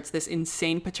Burkhead starts this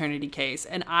insane paternity case.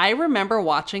 And I remember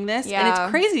watching this, and it's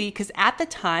crazy because at the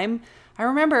time, I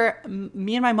remember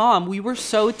me and my mom, we were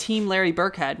so team Larry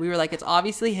Burkhead. We were like, it's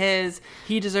obviously his.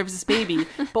 He deserves this baby.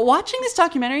 But watching this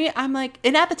documentary, I'm like,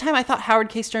 and at the time I thought Howard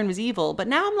K. Stern was evil. But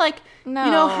now I'm like,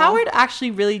 no. Howard actually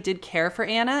really did care for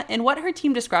Anna. And what her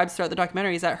team describes throughout the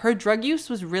documentary is that her drug use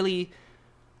was really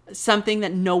something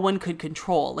that no one could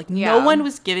control. Like no one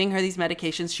was giving her these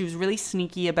medications. She was really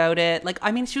sneaky about it. Like,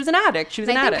 I mean, she was an addict. I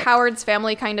think Howard's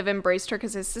family kind of embraced her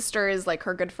because his sister is like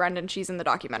her good friend, and she's in the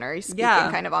documentary speaking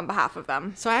kind of on behalf of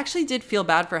them. So I actually did feel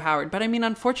bad for Howard, but I mean,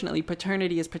 unfortunately,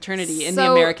 paternity is paternity in the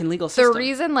American legal system. The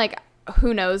reason, like,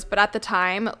 who knows, but at the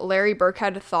time, Larry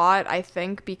Burkhead thought, I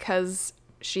think, because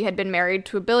she had been married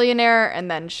to a billionaire, and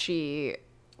then she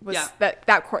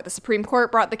that court, the Supreme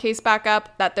Court brought the case back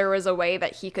up, that there was a way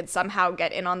that he could somehow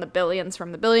get in on the billions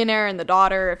from the billionaire and the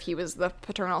daughter if he was the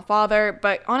paternal father.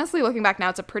 But honestly, looking back now,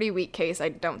 it's a pretty weak case. I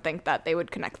don't think that they would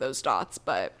connect those dots,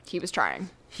 but he was trying.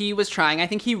 I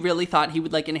think he really thought he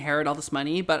would like inherit all this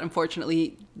money, but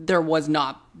unfortunately there was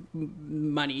not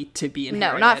money to be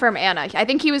inherited. No, not from Anna. I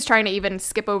think he was trying to even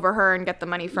skip over her and get the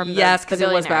money from the because it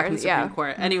was back in the Supreme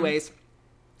Court. Mm-hmm. Anyways,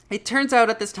 It turns out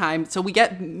at this time, so we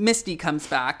get Misty comes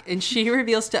back, and she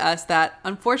reveals to us that,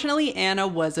 unfortunately, Anna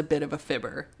was a bit of a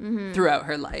fibber throughout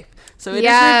her life. So it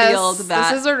is revealed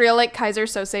that... This is a real, like, Kaiser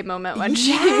Sose moment when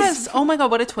Yes! Oh my god,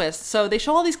 what a twist. So they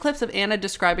show all these clips of Anna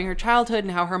describing her childhood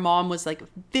and how her mom was, like,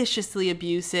 viciously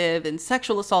abusive and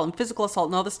sexual assault and physical assault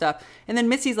and all this stuff. And then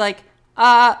Misty's like,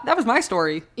 that was my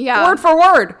story. Yeah. Word for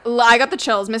word. I got the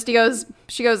chills. Misty goes,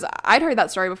 I'd heard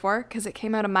that story before because it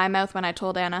came out of my mouth when I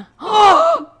told Anna.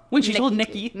 When she told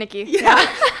Nikki.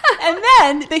 Yeah. And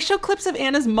then they show clips of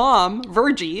Anna's mom,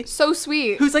 Virgie. So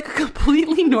sweet. Who's like a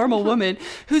completely normal woman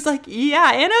who's like,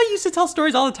 yeah, Anna used to tell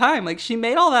stories all the time. Like, she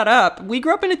made all that up. We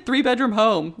grew up in a 3-bedroom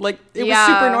home. Like, it was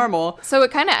super normal. So it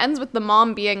kind of ends with the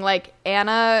mom being like,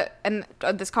 Anna, and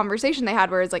this conversation they had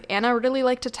where it's like, Anna really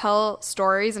liked to tell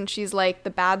stories, and she's like,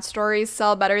 the bad stories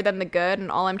sell better than the good,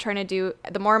 and all I'm trying to do,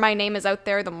 the more my name is out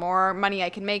there, the more money I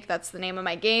can make. That's the name of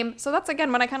my game. So that's,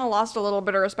 again, when I kind of lost a little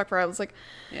bit of respect for her. I was like,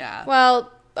 yeah,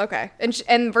 well... Okay.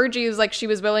 And Virgie was like, she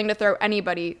was willing to throw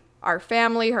anybody, our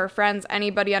family, her friends,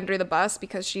 anybody under the bus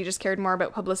because she just cared more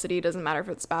about publicity. It doesn't matter if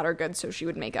it's bad or good. So she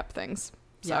would make up things.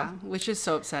 So. Yeah, which is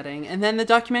so upsetting. And then the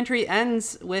documentary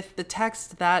ends with the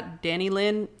text that Danny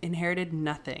Lynn inherited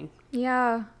nothing.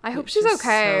 Yeah. I hope she's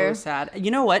okay. So sad.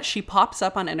 You know what? She pops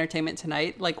up on Entertainment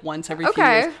Tonight like once every few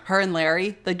years. Her and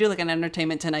Larry, they do like an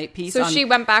Entertainment Tonight piece. So she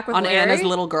went back with on Larry? Anna's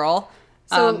little girl.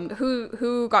 So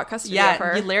who got custody of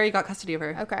her? Yeah, Larry got custody of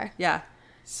her. Okay. Yeah.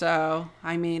 So,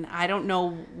 I mean, I don't know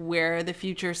where the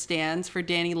future stands for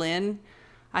Danny Lynn.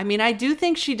 I mean, I do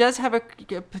think she does have a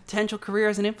potential career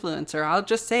as an influencer. I'll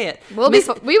just say it.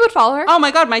 We would follow her. Oh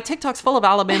my God, my TikTok's full of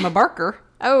Alabama Barker.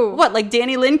 Oh. What, like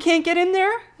Danny Lynn can't get in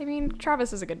there? I mean,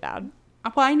 Travis is a good dad.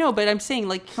 Well, I know, but I'm saying,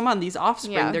 like, come on, these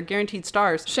offspring, they're guaranteed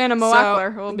stars. Shannon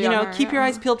Moackler will be on her, keep your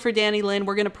eyes peeled for Danny Lynn.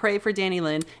 We're going to pray for Danny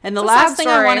Lynn. And the last thing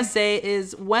I want to say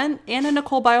is, when Anna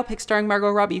Nicole biopic starring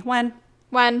Margot Robbie? When?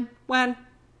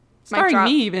 Starring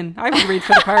me, even. I would read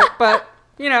for the part, but,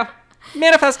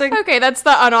 manifesting. Okay, that's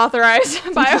the unauthorized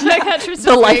biopic.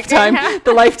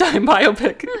 The Lifetime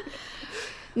biopic.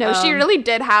 No, she really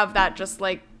did have that just,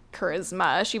 like,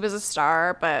 charisma. She was a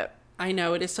star, but... I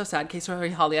know, it is so sad. Okay, sorry,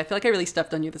 Holly. I feel like I really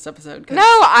stepped on you this episode. No,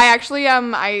 I actually,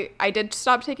 I did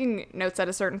stop taking notes at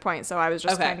a certain point, so I was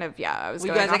just kind of, I was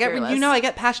going off your list. I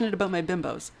get passionate about my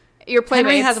bimbos. Your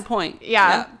playmates. Henry has a point.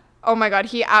 Yeah. Oh my God,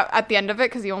 he, at the end of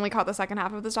it, because he only caught the second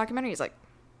half of this documentary, he's like,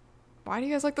 why do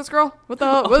you guys like this girl? What the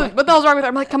hell? What the hell's wrong with her?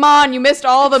 I'm like, come on, you missed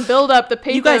all the build-up, the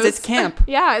pathos. You guys, it's camp.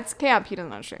 Yeah, it's camp. He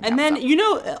doesn't understand camp. And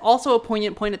then, also a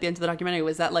poignant point at the end of the documentary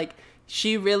was that, like,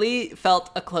 she really felt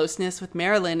a closeness with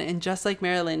Marilyn, and just like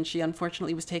Marilyn, she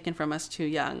unfortunately was taken from us too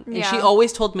young. And she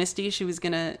always told Misty she was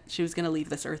gonna leave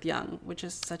this earth young, which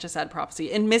is such a sad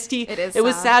prophecy. And Misty, it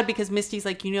was sad because Misty's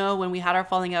like, when we had our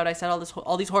falling out, I said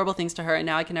all these horrible things to her, and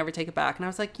now I can never take it back. And I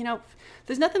was like,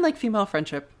 there's nothing like female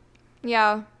friendship.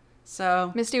 Yeah.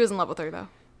 So Misty was in love with her though.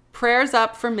 Prayers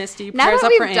up for Misty. Now prayers that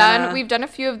up for Anna. We've done a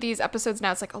few of these episodes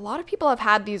now. It's like a lot of people have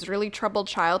had these really troubled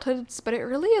childhoods, but it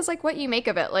really is like what you make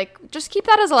of it. Like, just keep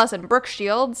that as a lesson. Brooke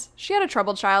Shields, she had a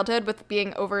troubled childhood with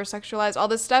being over-sexualized, all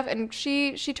this stuff, and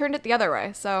she turned it the other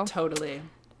way. So totally.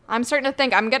 I'm starting to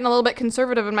think. I'm getting a little bit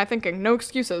conservative in my thinking. No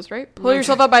excuses, right? Pull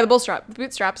yourself up by the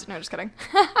bootstraps. No, just kidding.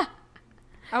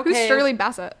 Okay. Who's Shirley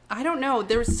Bassett? I don't know.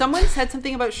 Someone said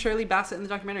something about Shirley Bassett in the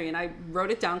documentary, and I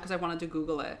wrote it down because I wanted to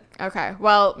Google it. Okay.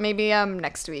 Well, maybe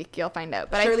next week you'll find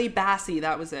out. But Shirley Bassey,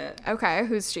 that was it. Okay.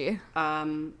 Who's she?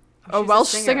 A Welsh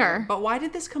singer. But why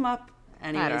did this come up?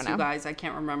 Anyways, you guys, I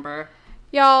can't remember.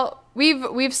 Y'all,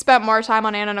 we've spent more time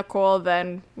on Anna Nicole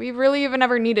than we really even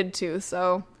ever needed to,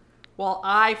 so... Well,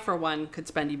 I, for one, could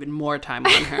spend even more time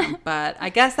on her, but I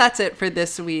guess that's it for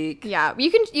this week. Yeah, you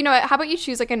can, how about you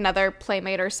choose like another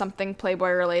Playmate or something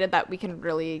Playboy related that we can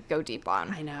really go deep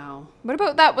on? I know. What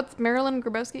about that with Marilyn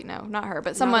Grabowski? No, not her,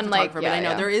 but someone like, but I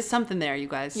know there is something there, you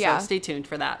guys, so stay tuned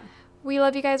for that. We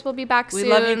love you guys. We'll be back soon. We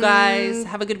love you guys.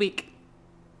 Have a good week.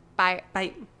 Bye.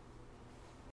 Bye.